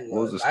that shit?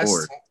 What was the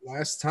score?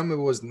 Last time it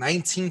was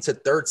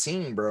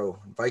 19-13, bro.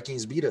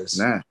 Vikings beat us.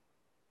 Nah.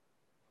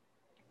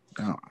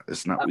 No,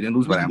 it's not. We didn't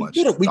lose by that much.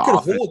 We could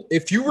hold.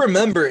 If you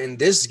remember in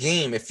this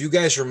game, if you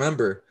guys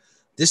remember,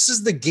 this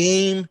is the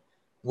game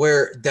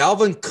where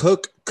Dalvin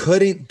Cook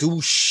couldn't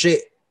do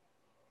shit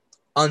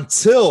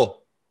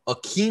until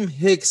Akeem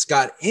Hicks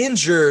got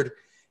injured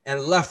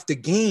and left the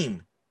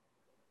game.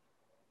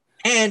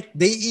 And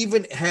they've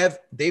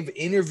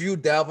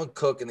interviewed Dalvin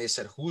Cook and they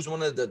said, who's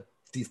one of the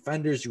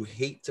defenders you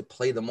hate to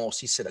play the most?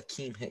 He said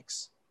Akeem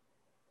Hicks.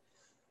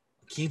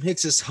 Akeem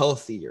Hicks is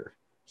healthier.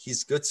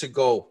 He's good to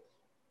go.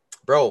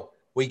 Bro,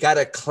 we got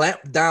to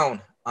clamp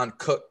down on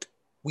Cook.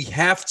 We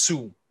have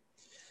to.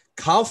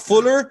 Kyle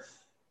Fuller,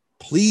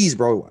 please,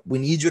 bro, we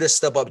need you to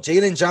step up.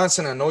 Jalen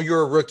Johnson, I know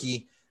you're a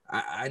rookie.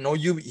 I know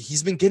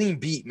he's been getting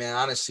beat, man,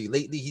 honestly.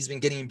 Lately, he's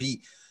been getting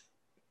beat.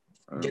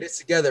 Get it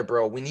together,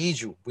 bro. We need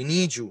you. We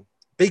need you.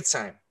 Big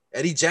time.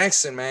 Eddie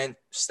Jackson, man,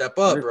 step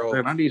up, bro.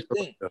 Man, I need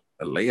to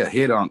lay a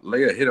hit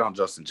on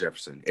Justin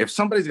Jefferson. If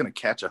somebody's going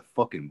to catch a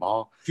fucking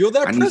ball, feel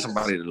that I need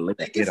somebody to lay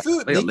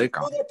a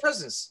lick on their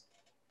presence.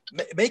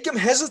 Make him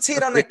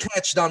hesitate on the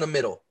catch down the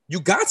middle. You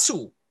got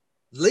to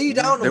lay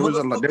down.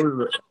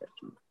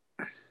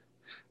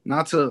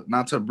 Not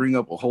to bring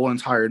up a whole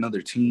entire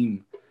another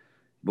team,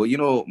 but you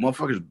know,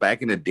 motherfuckers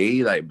back in the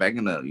day, like back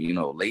in the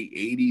late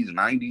 80s,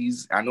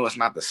 90s. I know it's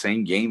not the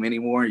same game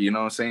anymore. You know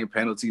what I'm saying?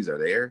 Penalties are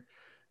there,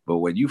 but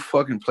when you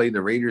fucking played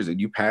the Raiders and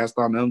you passed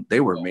on them,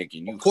 they were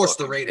making you. Of course,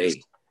 the Raiders.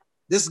 Pay.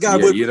 This guy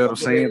would. You know what I'm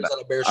saying?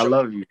 I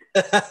love you.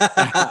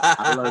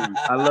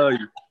 I love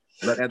you.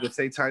 But at the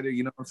same time,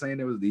 you know what I'm saying?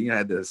 There was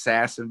had the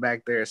assassin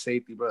back there,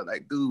 safety, bro.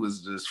 Like, dude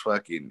was just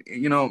fucking,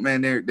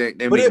 man, they're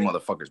making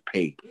motherfuckers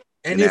pay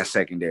in that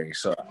secondary.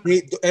 So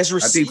as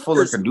receivers, I think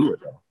Fuller can do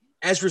it, though.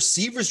 As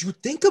receivers, you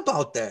think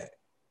about that.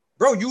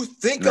 Bro, you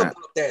think about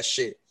that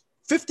shit.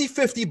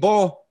 50-50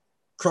 ball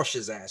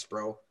crushes ass,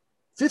 bro.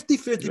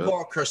 50-50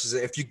 ball crushes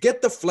it. If you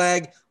get the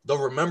flag, they'll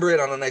remember it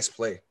on the next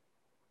play.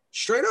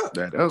 Straight up.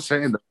 They're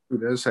saying,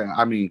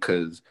 I mean,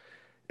 because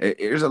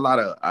there's a lot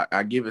of,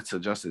 I give it to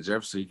Justin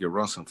Jefferson. He can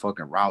run some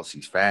fucking routes.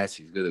 He's fast.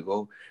 He's good to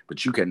go.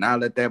 But you cannot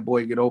let that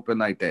boy get open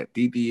like that.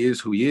 Titi is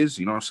who he is.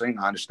 You know what I'm saying?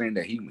 I understand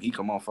that he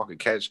can motherfucking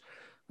catch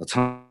a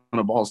ton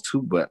of balls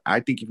too. But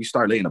I think if you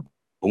start laying a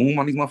boom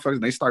on these motherfuckers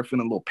and they start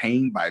feeling a little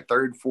pain by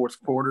third,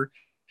 fourth quarter,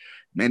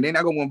 man, they're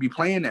not going to want to be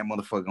playing that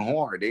motherfucking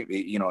hard.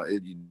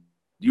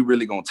 You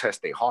really going to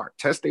test their heart.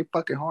 Test their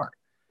fucking heart.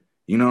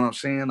 You know what I'm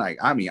saying? Like,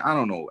 I mean, I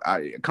don't know.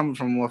 Coming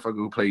from a motherfucker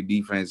who played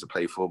defense to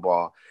play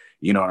football,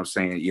 you know what I'm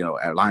saying?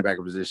 At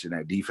linebacker position,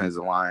 at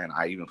defensive line,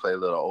 I even play a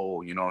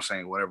little you know what I'm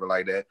saying? Whatever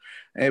like that.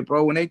 Hey,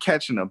 bro, when they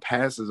catching the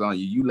passes on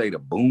you, you lay the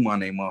boom on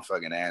their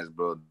motherfucking ass,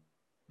 bro.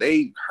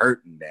 They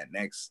hurting that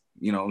next,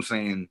 you know what I'm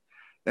saying?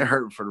 They're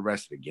hurting for the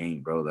rest of the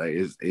game, bro. Like,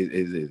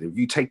 if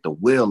you take the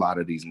will out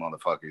of these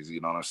motherfuckers,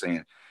 you know what I'm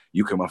saying?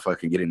 You can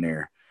motherfucking get in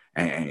there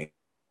and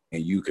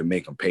you can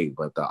make them pay.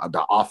 But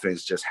the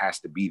offense just has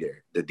to be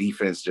there. The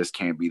defense just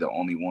can't be the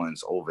only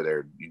ones over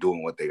there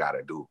doing what they got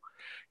to do.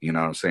 You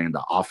know what I'm saying?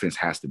 The offense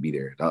has to be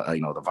there.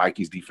 The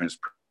Vikings defense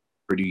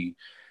pretty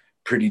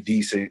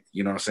decent.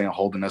 You know what I'm saying?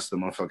 Holding us to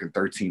motherfucking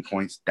 13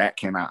 points. That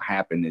cannot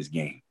happen this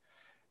game.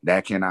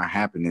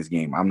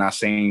 I'm not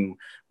saying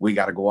we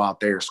got to go out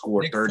there and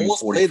score 30,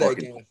 40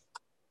 fucking points.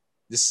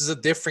 This is a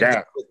different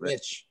game with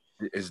Mitch.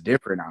 It's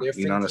different now.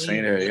 You know what I'm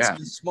saying?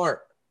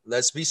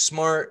 Let's be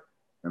smart.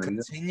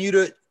 Continue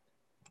to,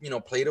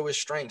 play to his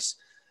strengths.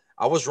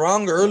 I was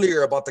wrong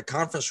earlier about the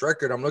conference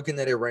record. I'm looking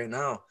at it right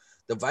now.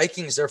 The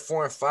Vikings, they're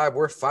 4-5.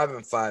 We're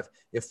 5-5.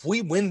 If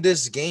we win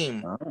this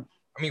game,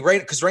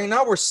 because right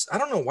now I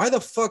don't know why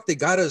the fuck they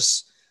got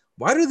us.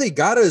 Why do they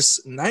got us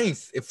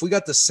ninth if we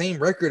got the same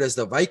record as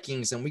the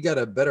Vikings and we got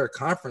a better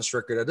conference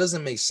record? That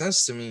doesn't make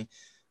sense to me.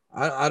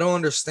 I don't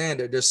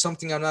understand it. There's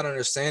something I'm not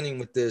understanding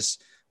with this,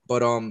 but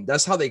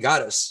that's how they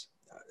got us.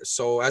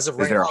 So as of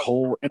right now,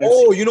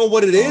 you know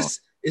what it is?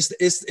 It's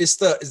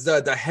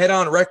the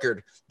head-on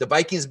record. The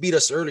Vikings beat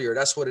us earlier.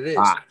 That's what it is.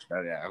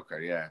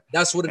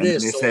 That's what it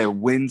is. They said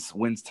wins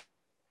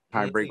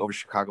tie break over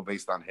Chicago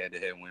based on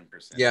head-to-head win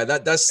percentage. Yeah,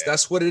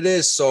 that's what it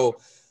is. So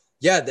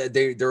yeah,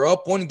 they're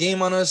up one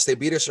game on us. They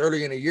beat us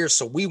earlier in the year.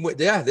 So we went.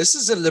 Yeah, this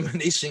is an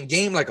elimination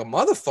game like a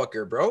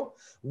motherfucker, bro.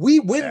 We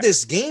win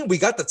this game. We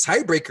got the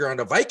tiebreaker on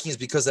the Vikings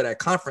because of that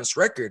conference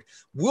record.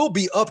 We'll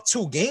be up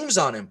 2 games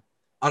on him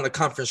on the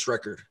conference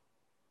record.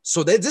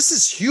 So this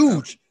is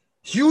huge.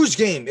 Huge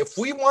game. If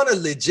we want a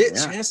legit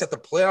chance at the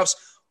playoffs,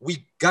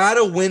 we got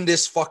to win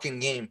this fucking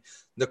game.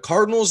 The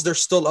Cardinals, they're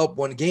still up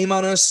 1 game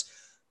on us.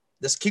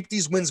 Let's keep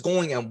these wins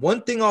going. And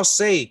one thing I'll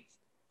say,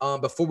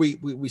 before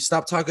we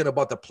stop talking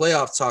about the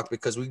playoff talk,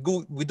 because we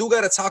do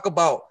got to talk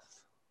about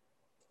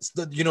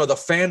the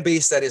fan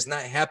base that is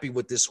not happy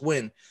with this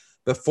win.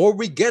 Before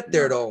we get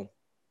there, though,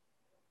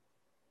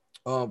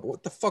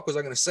 what the fuck was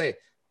I gonna say?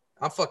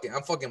 I'm fucking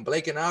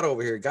blanking out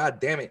over here. God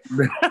damn it.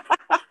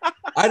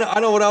 I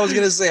know what I was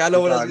gonna say.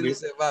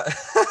 But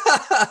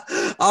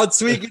I'm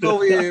tweaking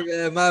over here,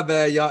 man. My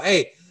bad, y'all.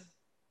 Hey,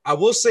 I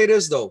will say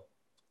this though.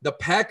 The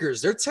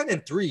Packers, they're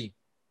 10-3.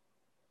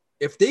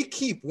 If they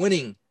keep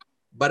winning,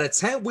 by the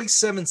time week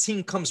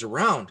 17 comes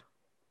around,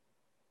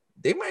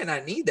 they might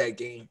not need that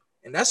game.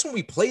 And that's when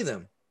we play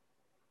them.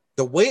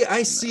 The way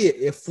I see it,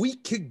 if we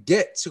could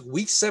get to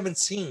week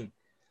 17,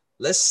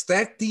 let's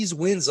stack these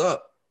wins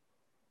up.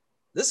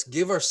 Let's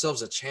give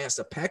ourselves a chance.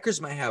 The Packers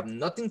might have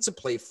nothing to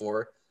play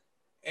for.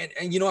 And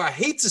I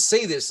hate to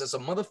say this as a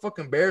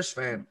motherfucking Bears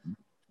fan.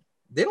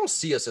 They don't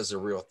see us as a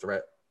real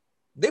threat.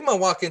 They might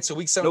walk into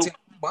week 17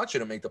 and want you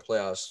to make the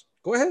playoffs.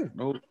 Go ahead.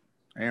 Nope.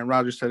 Aaron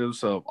Rodgers said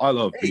himself, I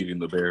love beating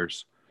the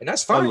Bears. And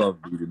that's fine. I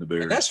love beating the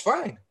Bears. And that's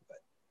fine.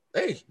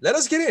 Hey, let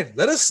us get in.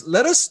 Let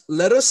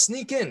us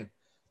sneak in.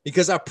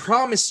 Because I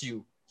promise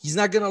you, he's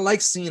not going to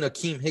like seeing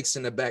Akeem Hicks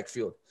in the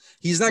backfield.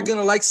 He's not going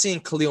to like seeing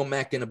Khalil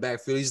Mack in the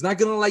backfield. He's not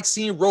going to like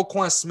seeing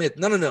Roquan Smith.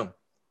 None of them.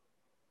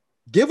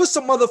 Give us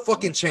a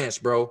motherfucking chance,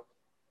 bro.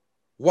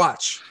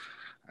 Watch.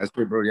 That's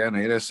good, bro. Yeah,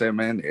 that's it,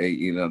 man.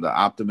 Hey, the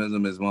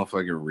optimism is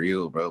motherfucking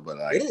real, bro. But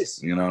it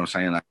is. You know what I'm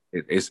saying? Like,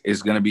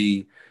 it's gonna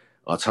be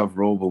a tough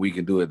road, but we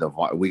can do it.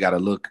 We got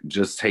to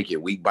just take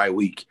it week by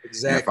week.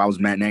 Exactly. And if I was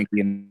Matt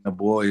Nagy and the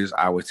boys,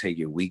 I would take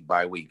it week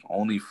by week.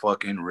 Only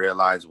fucking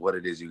realize what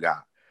it is you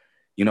got.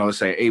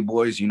 Say, hey,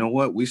 boys, you know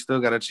what? We still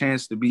got a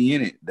chance to be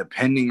in it,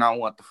 depending on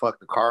what the fuck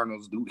the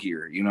Cardinals do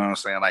here. You know what I'm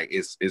saying? Like,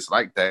 it's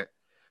like that.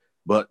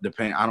 But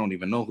I don't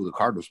even know who the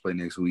Cardinals play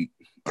next week.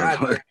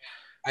 God,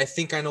 I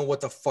think I know what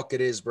the fuck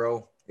it is,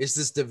 bro. It's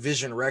this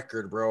division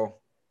record, bro.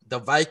 The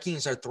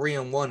Vikings are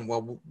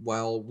 3-1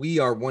 while we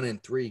are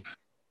 1-3.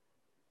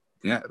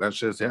 Yeah, that's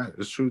just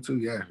it's true too.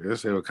 Yeah,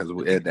 because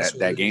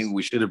that game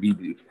we should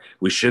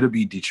have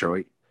beat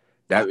Detroit.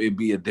 That would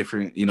be a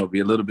different, be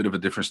a little bit of a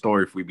different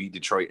story if we beat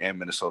Detroit and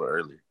Minnesota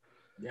earlier.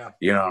 Yeah,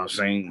 you know what I'm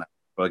saying.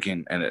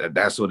 Fucking, and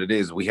that's what it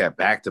is. We had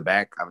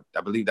back-to-back.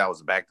 I believe that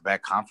was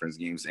back-to-back conference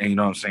games, and you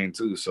know what I'm saying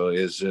too. So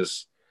it's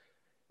just,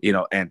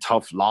 and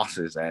tough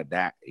losses at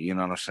that. You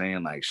know what I'm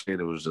saying? Like shit,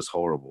 it was just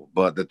horrible.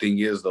 But the thing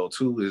is, though,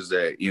 too, is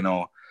that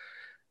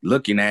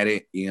looking at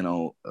it,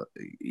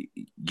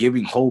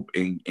 giving hope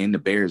in the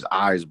Bears'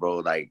 eyes, bro.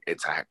 Like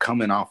it's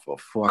coming off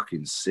of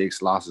fucking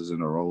 6 losses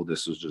in a row.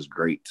 This was just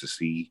great to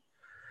see.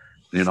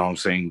 You know what I'm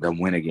saying? Them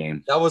win a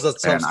game. That was a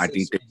tough. And I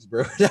think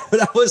bro.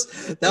 that was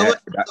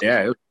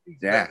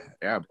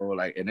bro.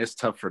 Like, and it's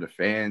tough for the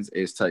fans.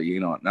 It's tough.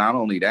 Not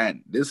only that,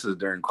 this is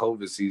during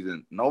COVID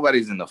season.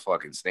 Nobody's in the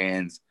fucking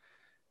stands.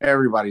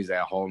 Everybody's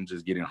at home,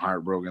 just getting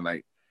heartbroken.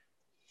 Like,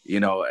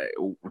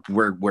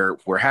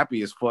 we're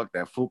happy as fuck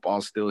that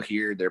football's still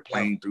here. They're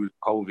playing through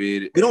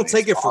COVID. We don't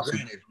take it for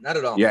granted. Not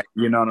at all. Yeah,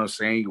 you know what I'm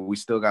saying? We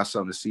still got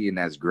something to see, and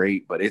that's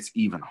great. But it's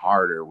even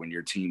harder when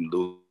your team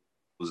loses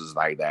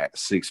like that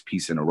 6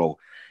 piece in a row,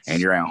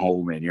 and you're at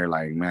home, and you're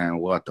like, man,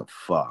 what the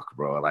fuck,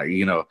 bro? Like,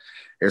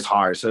 it's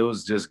hard. So it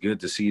was just good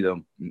to see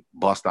them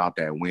bust out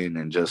that win,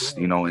 and just,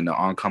 in the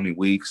oncoming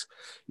weeks,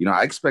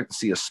 I expect to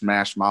see a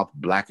smash mouth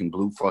black and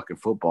blue fucking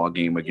football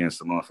game against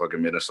the motherfucking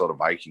Minnesota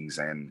Vikings.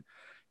 And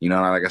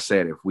like I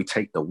said, if we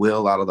take the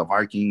will out of the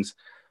Vikings,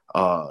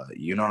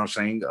 you know what I'm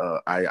saying?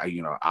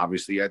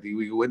 Obviously I think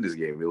we could win this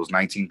game. It was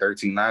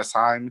 19-13 last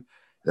time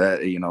that,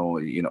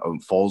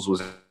 Foles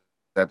was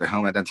at the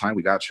helm at that time.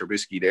 We got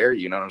Trubisky there.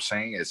 You know what I'm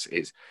saying?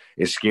 It's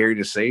scary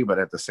to say, but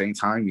at the same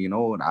time,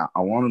 and I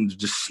want him to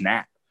just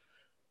snap.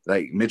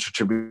 Like Mitchell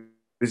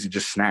Trubisky,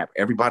 just snap.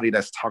 Everybody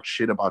that's talked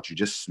shit about you,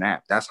 just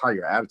snap. That's how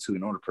your attitude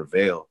in order to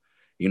prevail.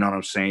 You know what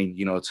I'm saying?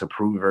 To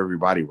prove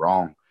everybody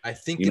wrong. I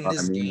think in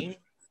this game,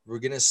 we're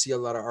going to see a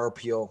lot of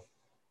RPO.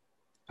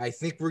 I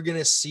think we're going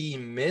to see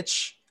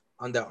Mitch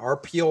on the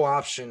RPO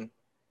option,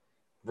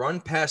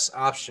 run pass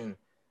option.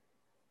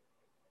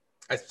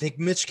 I think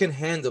Mitch can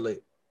handle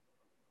it.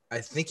 I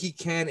think he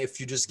can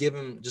if you just give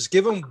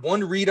him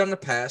one read on the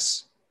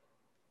pass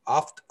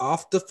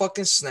off the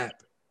fucking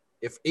snap.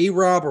 If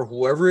A-Rob or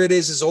whoever it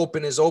is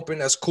open,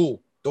 that's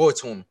cool. Throw it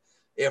to him.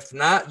 If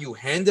not, you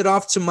hand it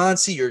off to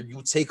Monty or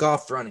you take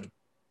off running.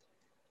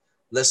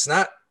 Let's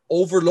not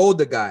overload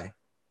the guy.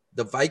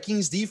 The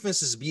Vikings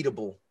defense is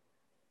beatable.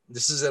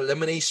 This is an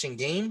elimination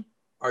game.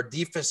 Our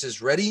defense is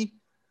ready.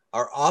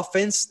 Our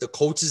offense, the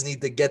coaches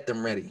need to get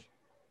them ready.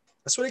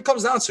 That's what it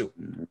comes down to.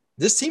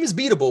 This team is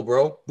beatable,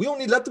 bro. We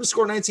only let them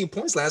score 19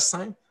 points last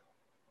time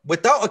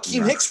without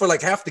Akeem Hicks for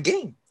like half the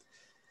game.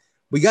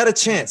 We got a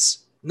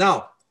chance.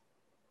 Now,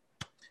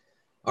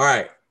 all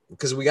right,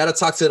 because we got to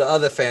talk to the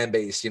other fan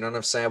base. You know what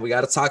I'm saying? We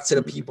got to talk to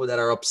the people that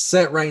are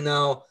upset right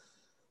now.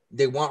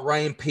 They want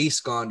Ryan Pace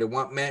gone. They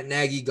want Matt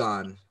Nagy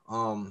gone.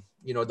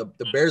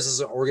 The Bears as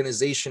an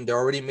organization, they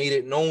already made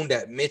it known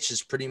that Mitch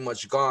is pretty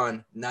much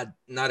gone, not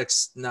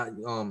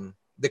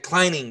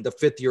declining the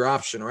 5th-year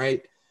option,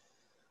 right?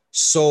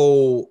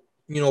 So,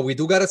 we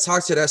do got to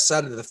talk to that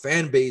side of the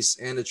fan base.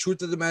 And the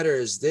truth of the matter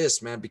is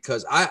this, man,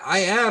 because I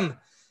am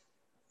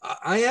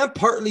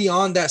partly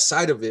on that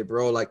side of it,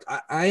 bro. Like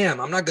I am.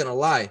 I'm not gonna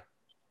lie.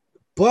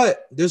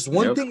 But there's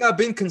one thing I've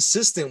been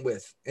consistent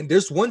with, and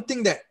there's one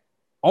thing that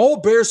all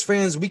Bears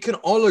fans, we can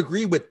all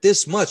agree with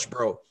this much,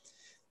 bro.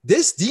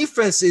 This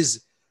defense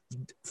is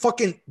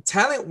fucking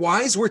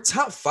talent-wise, we're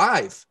top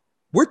 5.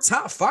 We're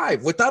top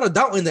 5 without a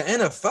doubt in the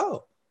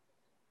NFL.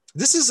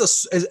 This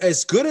is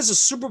as good as a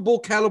Super Bowl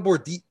caliber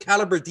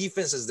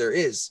defense as there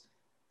is.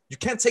 You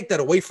can't take that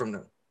away from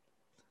them.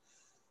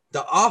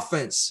 The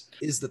offense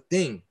is the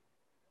thing.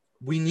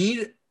 We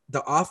need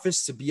the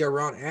offense to be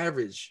around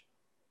average.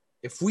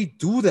 If we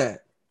do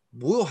that,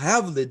 we'll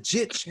have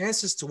legit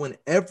chances to win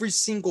every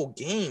single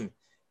game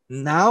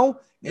now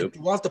and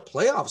throughout the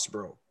playoffs,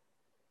 bro.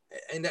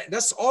 And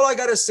that's all I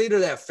got to say to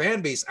that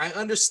fan base. I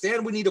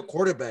understand we need a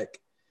quarterback.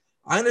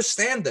 I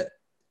understand that.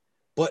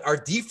 But our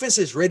defense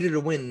is ready to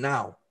win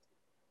now.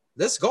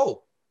 Let's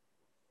go.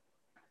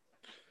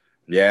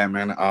 Yeah,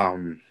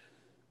 man.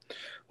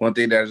 One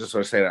thing that I just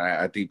want to say,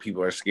 I think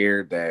people are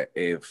scared that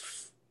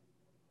if,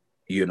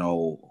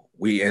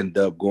 we end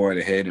up going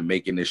ahead and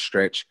making this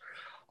stretch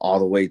all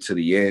the way to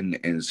the end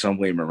and some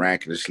way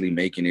miraculously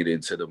making it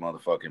into the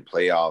motherfucking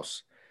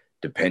playoffs,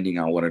 depending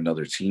on what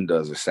another team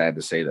does. It's sad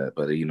to say that,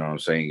 but you know what I'm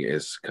saying?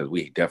 It's because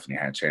we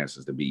definitely had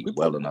chances to be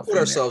well enough. Put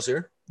ourselves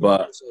here.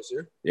 But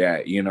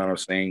yeah, you know what I'm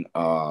saying?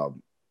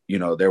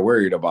 They're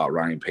worried about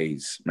Ryan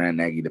Pace, Matt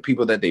Nagy, the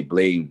people that they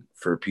blame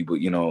for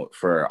people,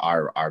 for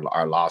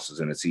our losses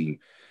in the team.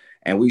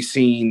 And we've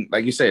seen,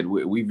 like you said,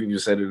 we've even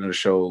said it in the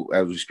show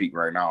as we speak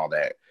right now,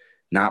 that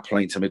not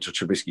playing to Mitchell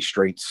Trubisky's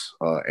strengths,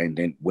 and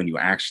then when you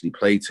actually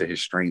play to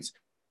his strengths,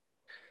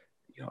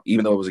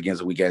 even though it was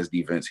against a weak ass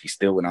defense, he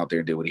still went out there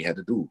and did what he had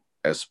to do.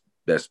 That's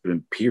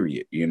been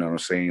period. You know what I'm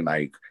saying?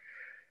 Like,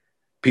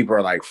 people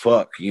are like,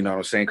 fuck, you know what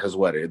I'm saying? Because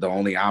what, the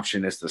only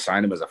option is to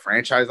sign him as a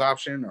franchise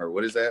option, or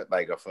what is that?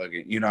 Like a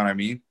fucking, you know what I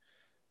mean?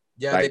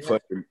 Yeah, like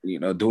fucking,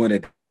 doing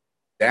it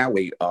that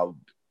way.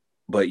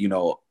 But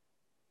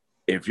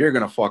if you're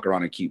gonna fuck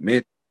around and keep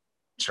Mitch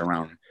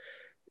around,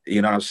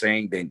 you know what I'm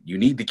saying, then you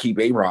need to keep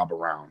A-Rob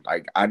around.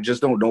 Like, I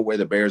just don't know where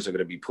the Bears are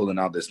gonna be pulling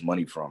out this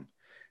money from,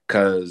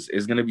 because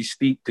it's gonna be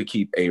steep to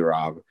keep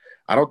A-Rob.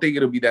 I don't think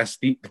it'll be that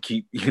steep to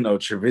keep,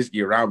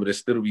 Trubisky around, but it'll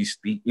still be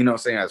steep, you know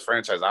what I'm saying, as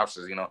franchise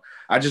options,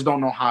 I just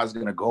don't know how it's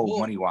going to go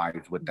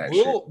money-wise with that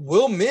shit.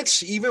 Will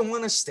Mitch even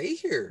want to stay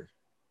here?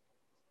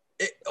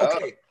 If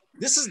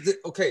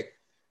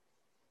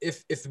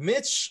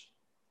Mitch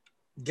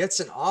gets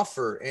an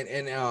offer,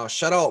 and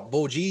shout out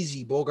Bo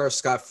Jeezy, Bogart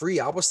Scott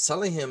Free, I was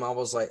telling him, I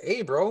was like,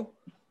 hey, bro,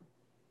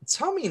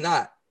 tell me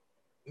not.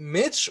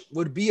 Mitch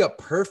would be a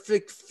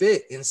perfect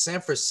fit in San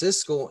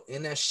Francisco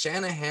in that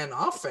Shanahan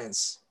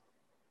offense.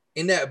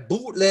 In that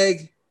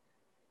bootleg,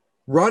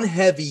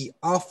 run-heavy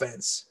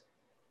offense,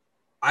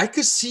 I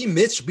could see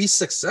Mitch be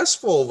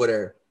successful over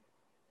there.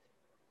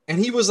 And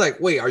he was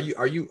like, "Wait, are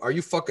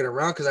you fucking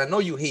around? Because I know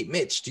you hate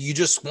Mitch. Do you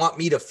just want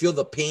me to feel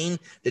the pain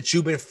that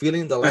you've been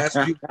feeling the last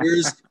few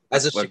years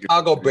as a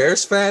Chicago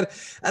Bears fan?"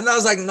 And I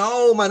was like,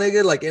 "No, my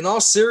nigga. Like, in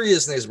all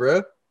seriousness,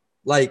 bro.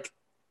 Like,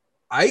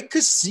 I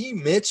could see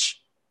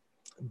Mitch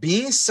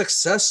being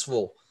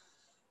successful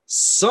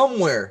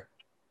somewhere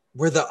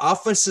where the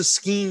offensive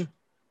scheme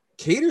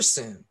caters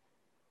to him.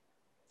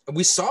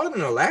 We saw it in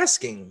the last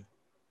game.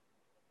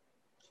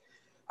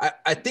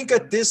 I think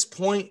at this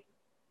point,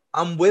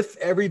 I'm with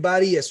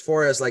everybody as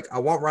far as, like, I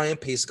want Ryan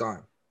Pace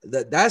gone.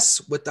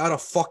 That's without a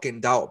fucking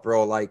doubt,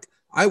 bro. Like,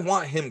 I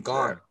want him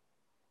gone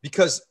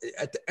because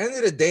at the end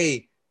of the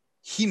day,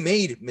 he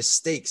made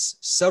mistakes,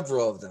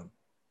 several of them.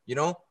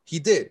 He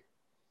did.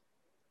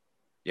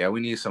 Yeah,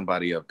 we need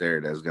somebody up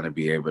there that's going to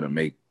be able to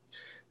make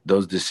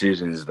those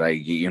decisions,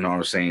 like, you know what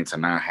I'm saying, to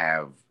not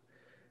have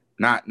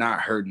not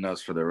hurting us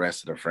for the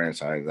rest of the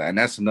franchise. And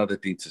that's another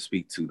thing to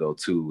speak to, though,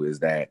 too, is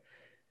that,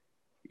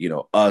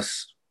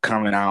 us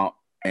coming out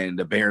and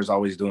the Bears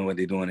always doing what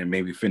they're doing and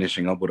maybe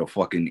finishing up with a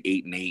fucking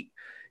 8-8,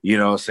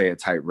 say a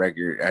tight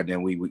record, and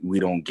then we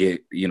don't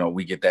get,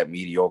 we get that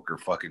mediocre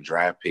fucking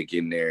draft pick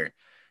in there,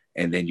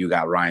 and then you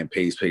got Ryan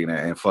Pace picking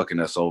and fucking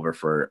us over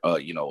for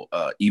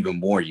even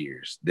more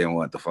years than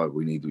what the fuck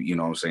we need to, you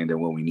know what I'm saying, than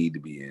what we need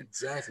to be in.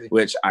 Exactly.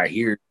 Which I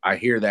hear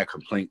that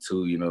complaint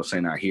too,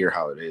 saying I hear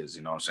how it is,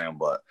 you know what I'm saying?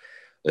 But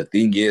the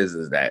thing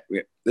is that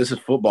this is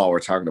football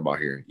we're talking about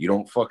here. You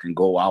don't fucking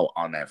go out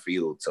on that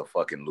field to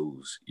fucking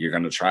lose. You're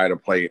gonna try to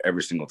play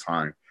every single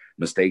time.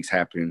 Mistakes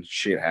happen,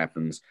 shit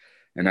happens.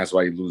 And that's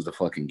why you lose the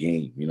fucking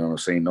game. You know what I'm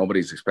saying?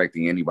 Nobody's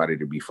expecting anybody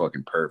to be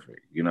fucking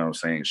perfect. You know what I'm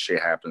saying?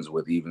 Shit happens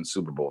with even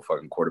Super Bowl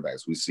fucking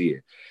quarterbacks. We see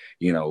it.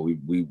 We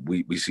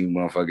see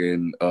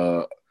motherfucking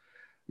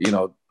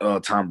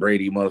Tom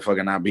Brady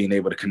motherfucking not being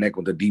able to connect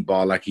with the deep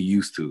ball like he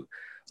used to.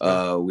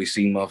 We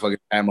seen motherfucking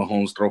Pat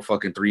Mahomes throw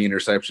fucking 3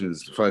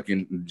 interceptions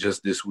fucking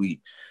just this week.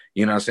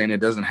 You know what I'm saying?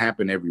 It doesn't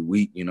happen every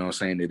week. You know what I'm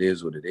saying? It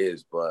is what it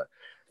is. But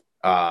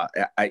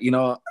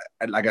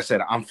like I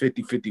said, I'm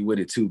 50-50 with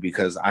it too,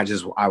 because I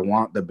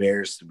want the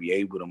Bears to be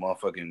able to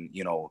motherfucking,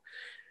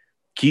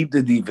 keep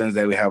the defense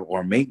that we have,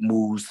 or make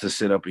moves to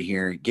sit up in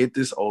here and get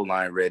this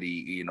O-line ready.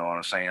 You know what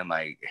I'm saying?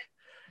 Like,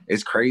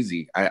 it's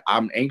crazy.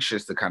 I'm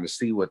anxious to kind of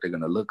see what they're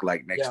going to look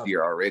like next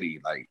year already.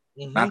 Like,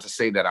 not to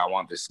say that I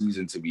want the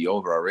season to be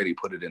over already.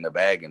 Put it in the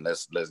bag and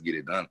let's get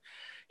it done.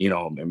 You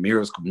know,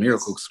 miracles can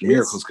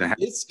happen.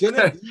 It's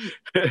gonna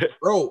be,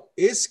 bro.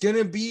 It's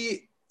gonna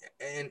be,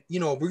 and you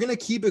know, we're gonna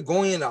keep it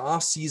going in the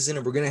off season,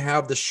 and we're gonna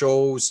have the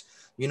shows.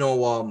 You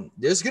know,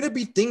 there's gonna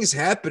be things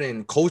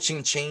happening,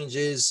 coaching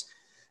changes,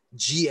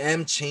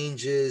 GM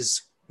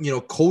changes. You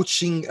know,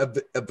 coaching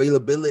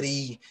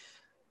availability.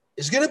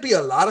 There's gonna be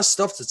a lot of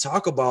stuff to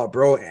talk about,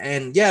 bro.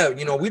 And yeah,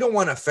 you know, we don't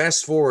want to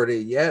fast forward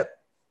it yet.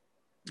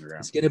 Yeah.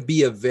 It's gonna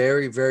be a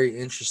very, very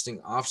interesting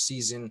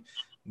offseason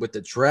with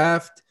the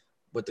draft,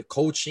 with the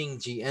coaching,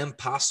 GM,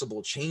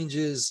 possible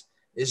changes.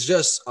 It's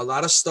just a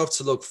lot of stuff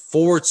to look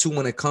forward to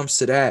when it comes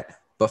to that.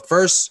 But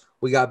first,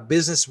 we got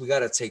business we got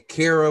to take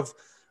care of.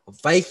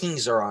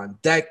 Vikings are on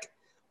deck.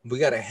 We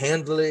got to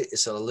handle it.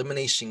 It's an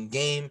elimination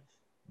game.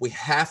 We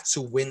have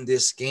to win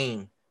this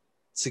game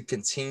to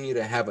continue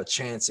to have a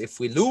chance. If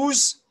we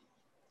lose,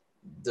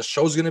 the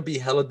show's going to be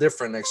hella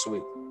different next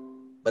week.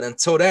 But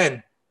until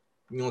then,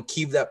 you know,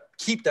 keep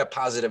that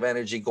positive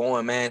energy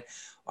going, man.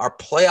 Our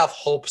playoff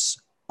hopes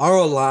are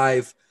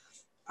alive.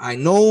 I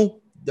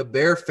know the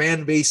Bear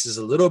fan base is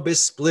a little bit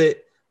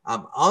split.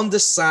 I'm on the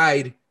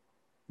side,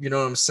 you know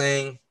what I'm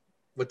saying,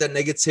 with that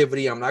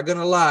negativity. I'm not going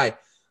to lie,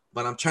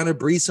 but I'm trying to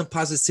breathe some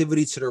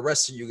positivity to the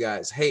rest of you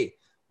guys. Hey,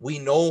 we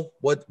know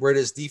where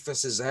this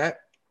defense is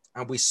at,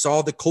 and we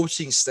saw the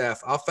coaching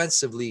staff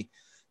offensively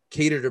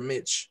cater to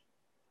Mitch.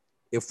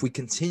 If we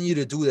continue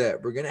to do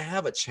that, we're going to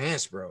have a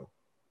chance, bro.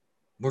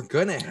 We're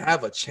going to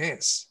have a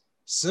chance.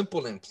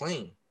 Simple and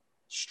plain.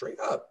 Straight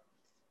up.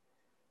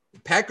 The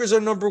Packers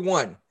are number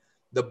one.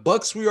 The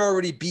Bucks we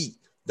already beat.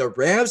 The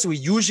Rams, we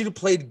usually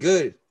played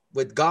good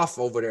with Goff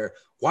over there.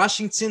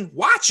 Washington,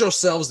 watch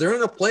yourselves. They're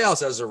in the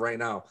playoffs as of right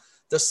now.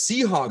 The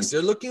Seahawks,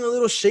 they're looking a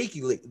little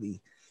shaky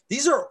lately.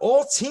 These are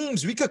all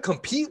teams we could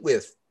compete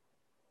with.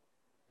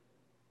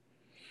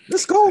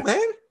 Let's go,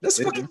 man.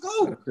 Let's fucking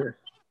go.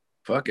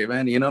 Fuck it,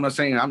 man. You know what I'm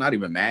saying? I'm not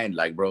even mad.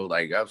 Like, bro,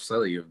 like, I'm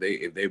telling you,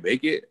 if they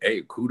make it,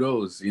 hey,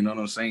 kudos. You know what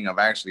I'm saying? I'm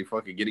actually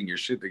fucking getting your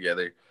shit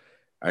together.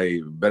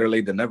 I better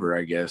late than never,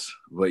 I guess.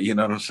 But you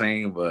know what I'm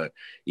saying? But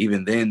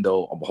even then,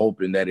 though, I'm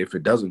hoping that if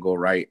it doesn't go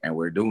right and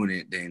we're doing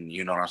it, then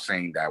you know what I'm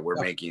saying, that we're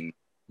making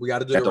we got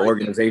to do that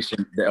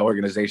the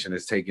organization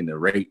is taking the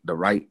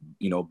right,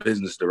 you know,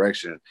 business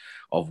direction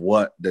of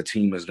what the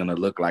team is gonna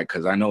look like.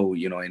 Cause I know,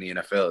 you know, in the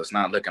NFL, it's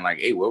not looking like,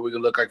 hey, what are we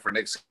gonna look like for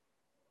next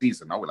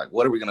season? No, we're like,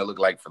 what are we gonna look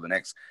like for the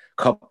next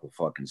couple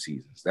fucking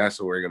seasons?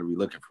 That's what we're gonna be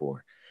looking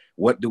for.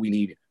 What do we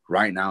need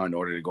right now in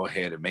order to go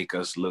ahead and make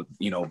us look,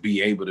 you know,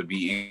 be able to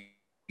be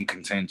in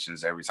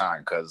contentions every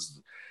time?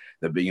 Because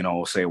you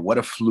know, say what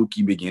a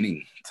fluky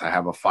beginning to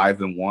have a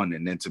 5-1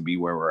 and then to be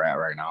where we're at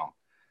right now.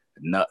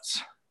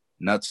 Nuts.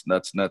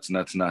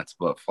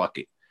 But fuck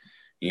it.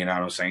 You know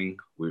what I'm saying?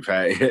 We've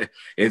had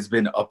it's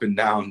been up and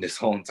down this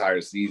whole entire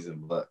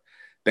season, but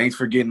thanks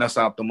for getting us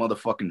out the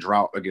motherfucking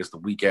drought against the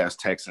weak ass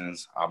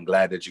Texans. I'm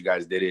glad that you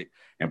guys did it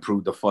and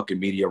proved the fucking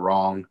media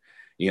wrong.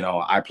 You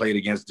know, I played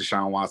against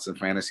Deshaun Watson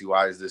fantasy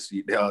wise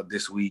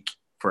this week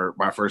for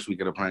my first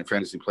week of the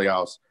fantasy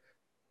playoffs.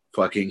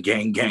 Fucking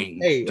gang.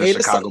 Hey, the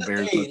Chicago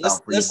Bears.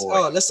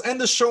 Let's end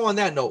the show on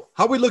that note.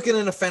 How we looking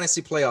in the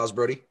fantasy playoffs,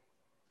 Brody?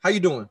 How you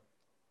doing?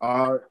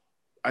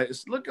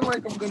 It's looking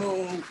like I'm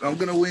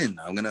gonna win.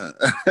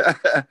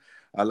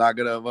 I lock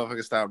it up,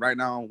 motherfucker. Stop right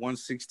now.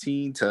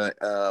 116 to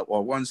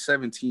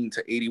 117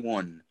 to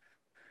 81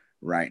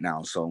 right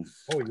now. So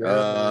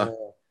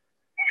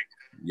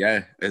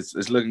yeah,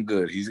 it's looking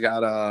good. He's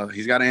got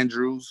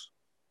Andrews,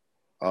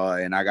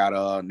 and I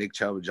got Nick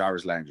Chubb and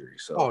Jarvis Landry.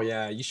 So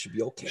you should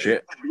be okay.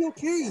 Shit. Be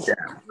okay. Yeah,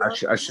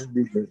 I should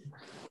be good.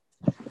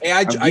 Hey,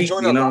 I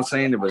joined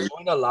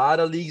a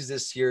lot of leagues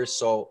this year,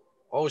 so.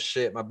 Oh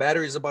shit, my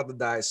battery's about to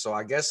die, so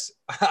I guess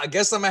I'm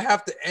gonna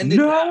have to end it.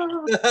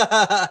 No.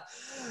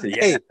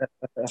 Hey,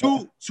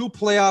 two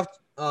playoff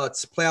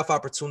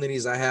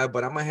opportunities I have,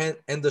 but I'm gonna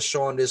end the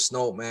show on this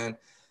note, man.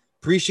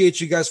 Appreciate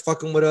you guys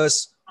fucking with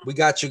us. We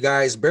got you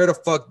guys. Bear the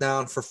fuck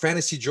down. For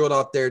Fantasy Joe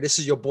out there, this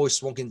is your boy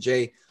Smoking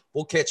Jay.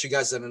 We'll catch you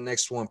guys in the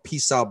next one.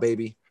 Peace out,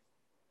 baby.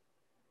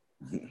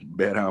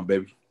 Bear down,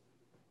 baby.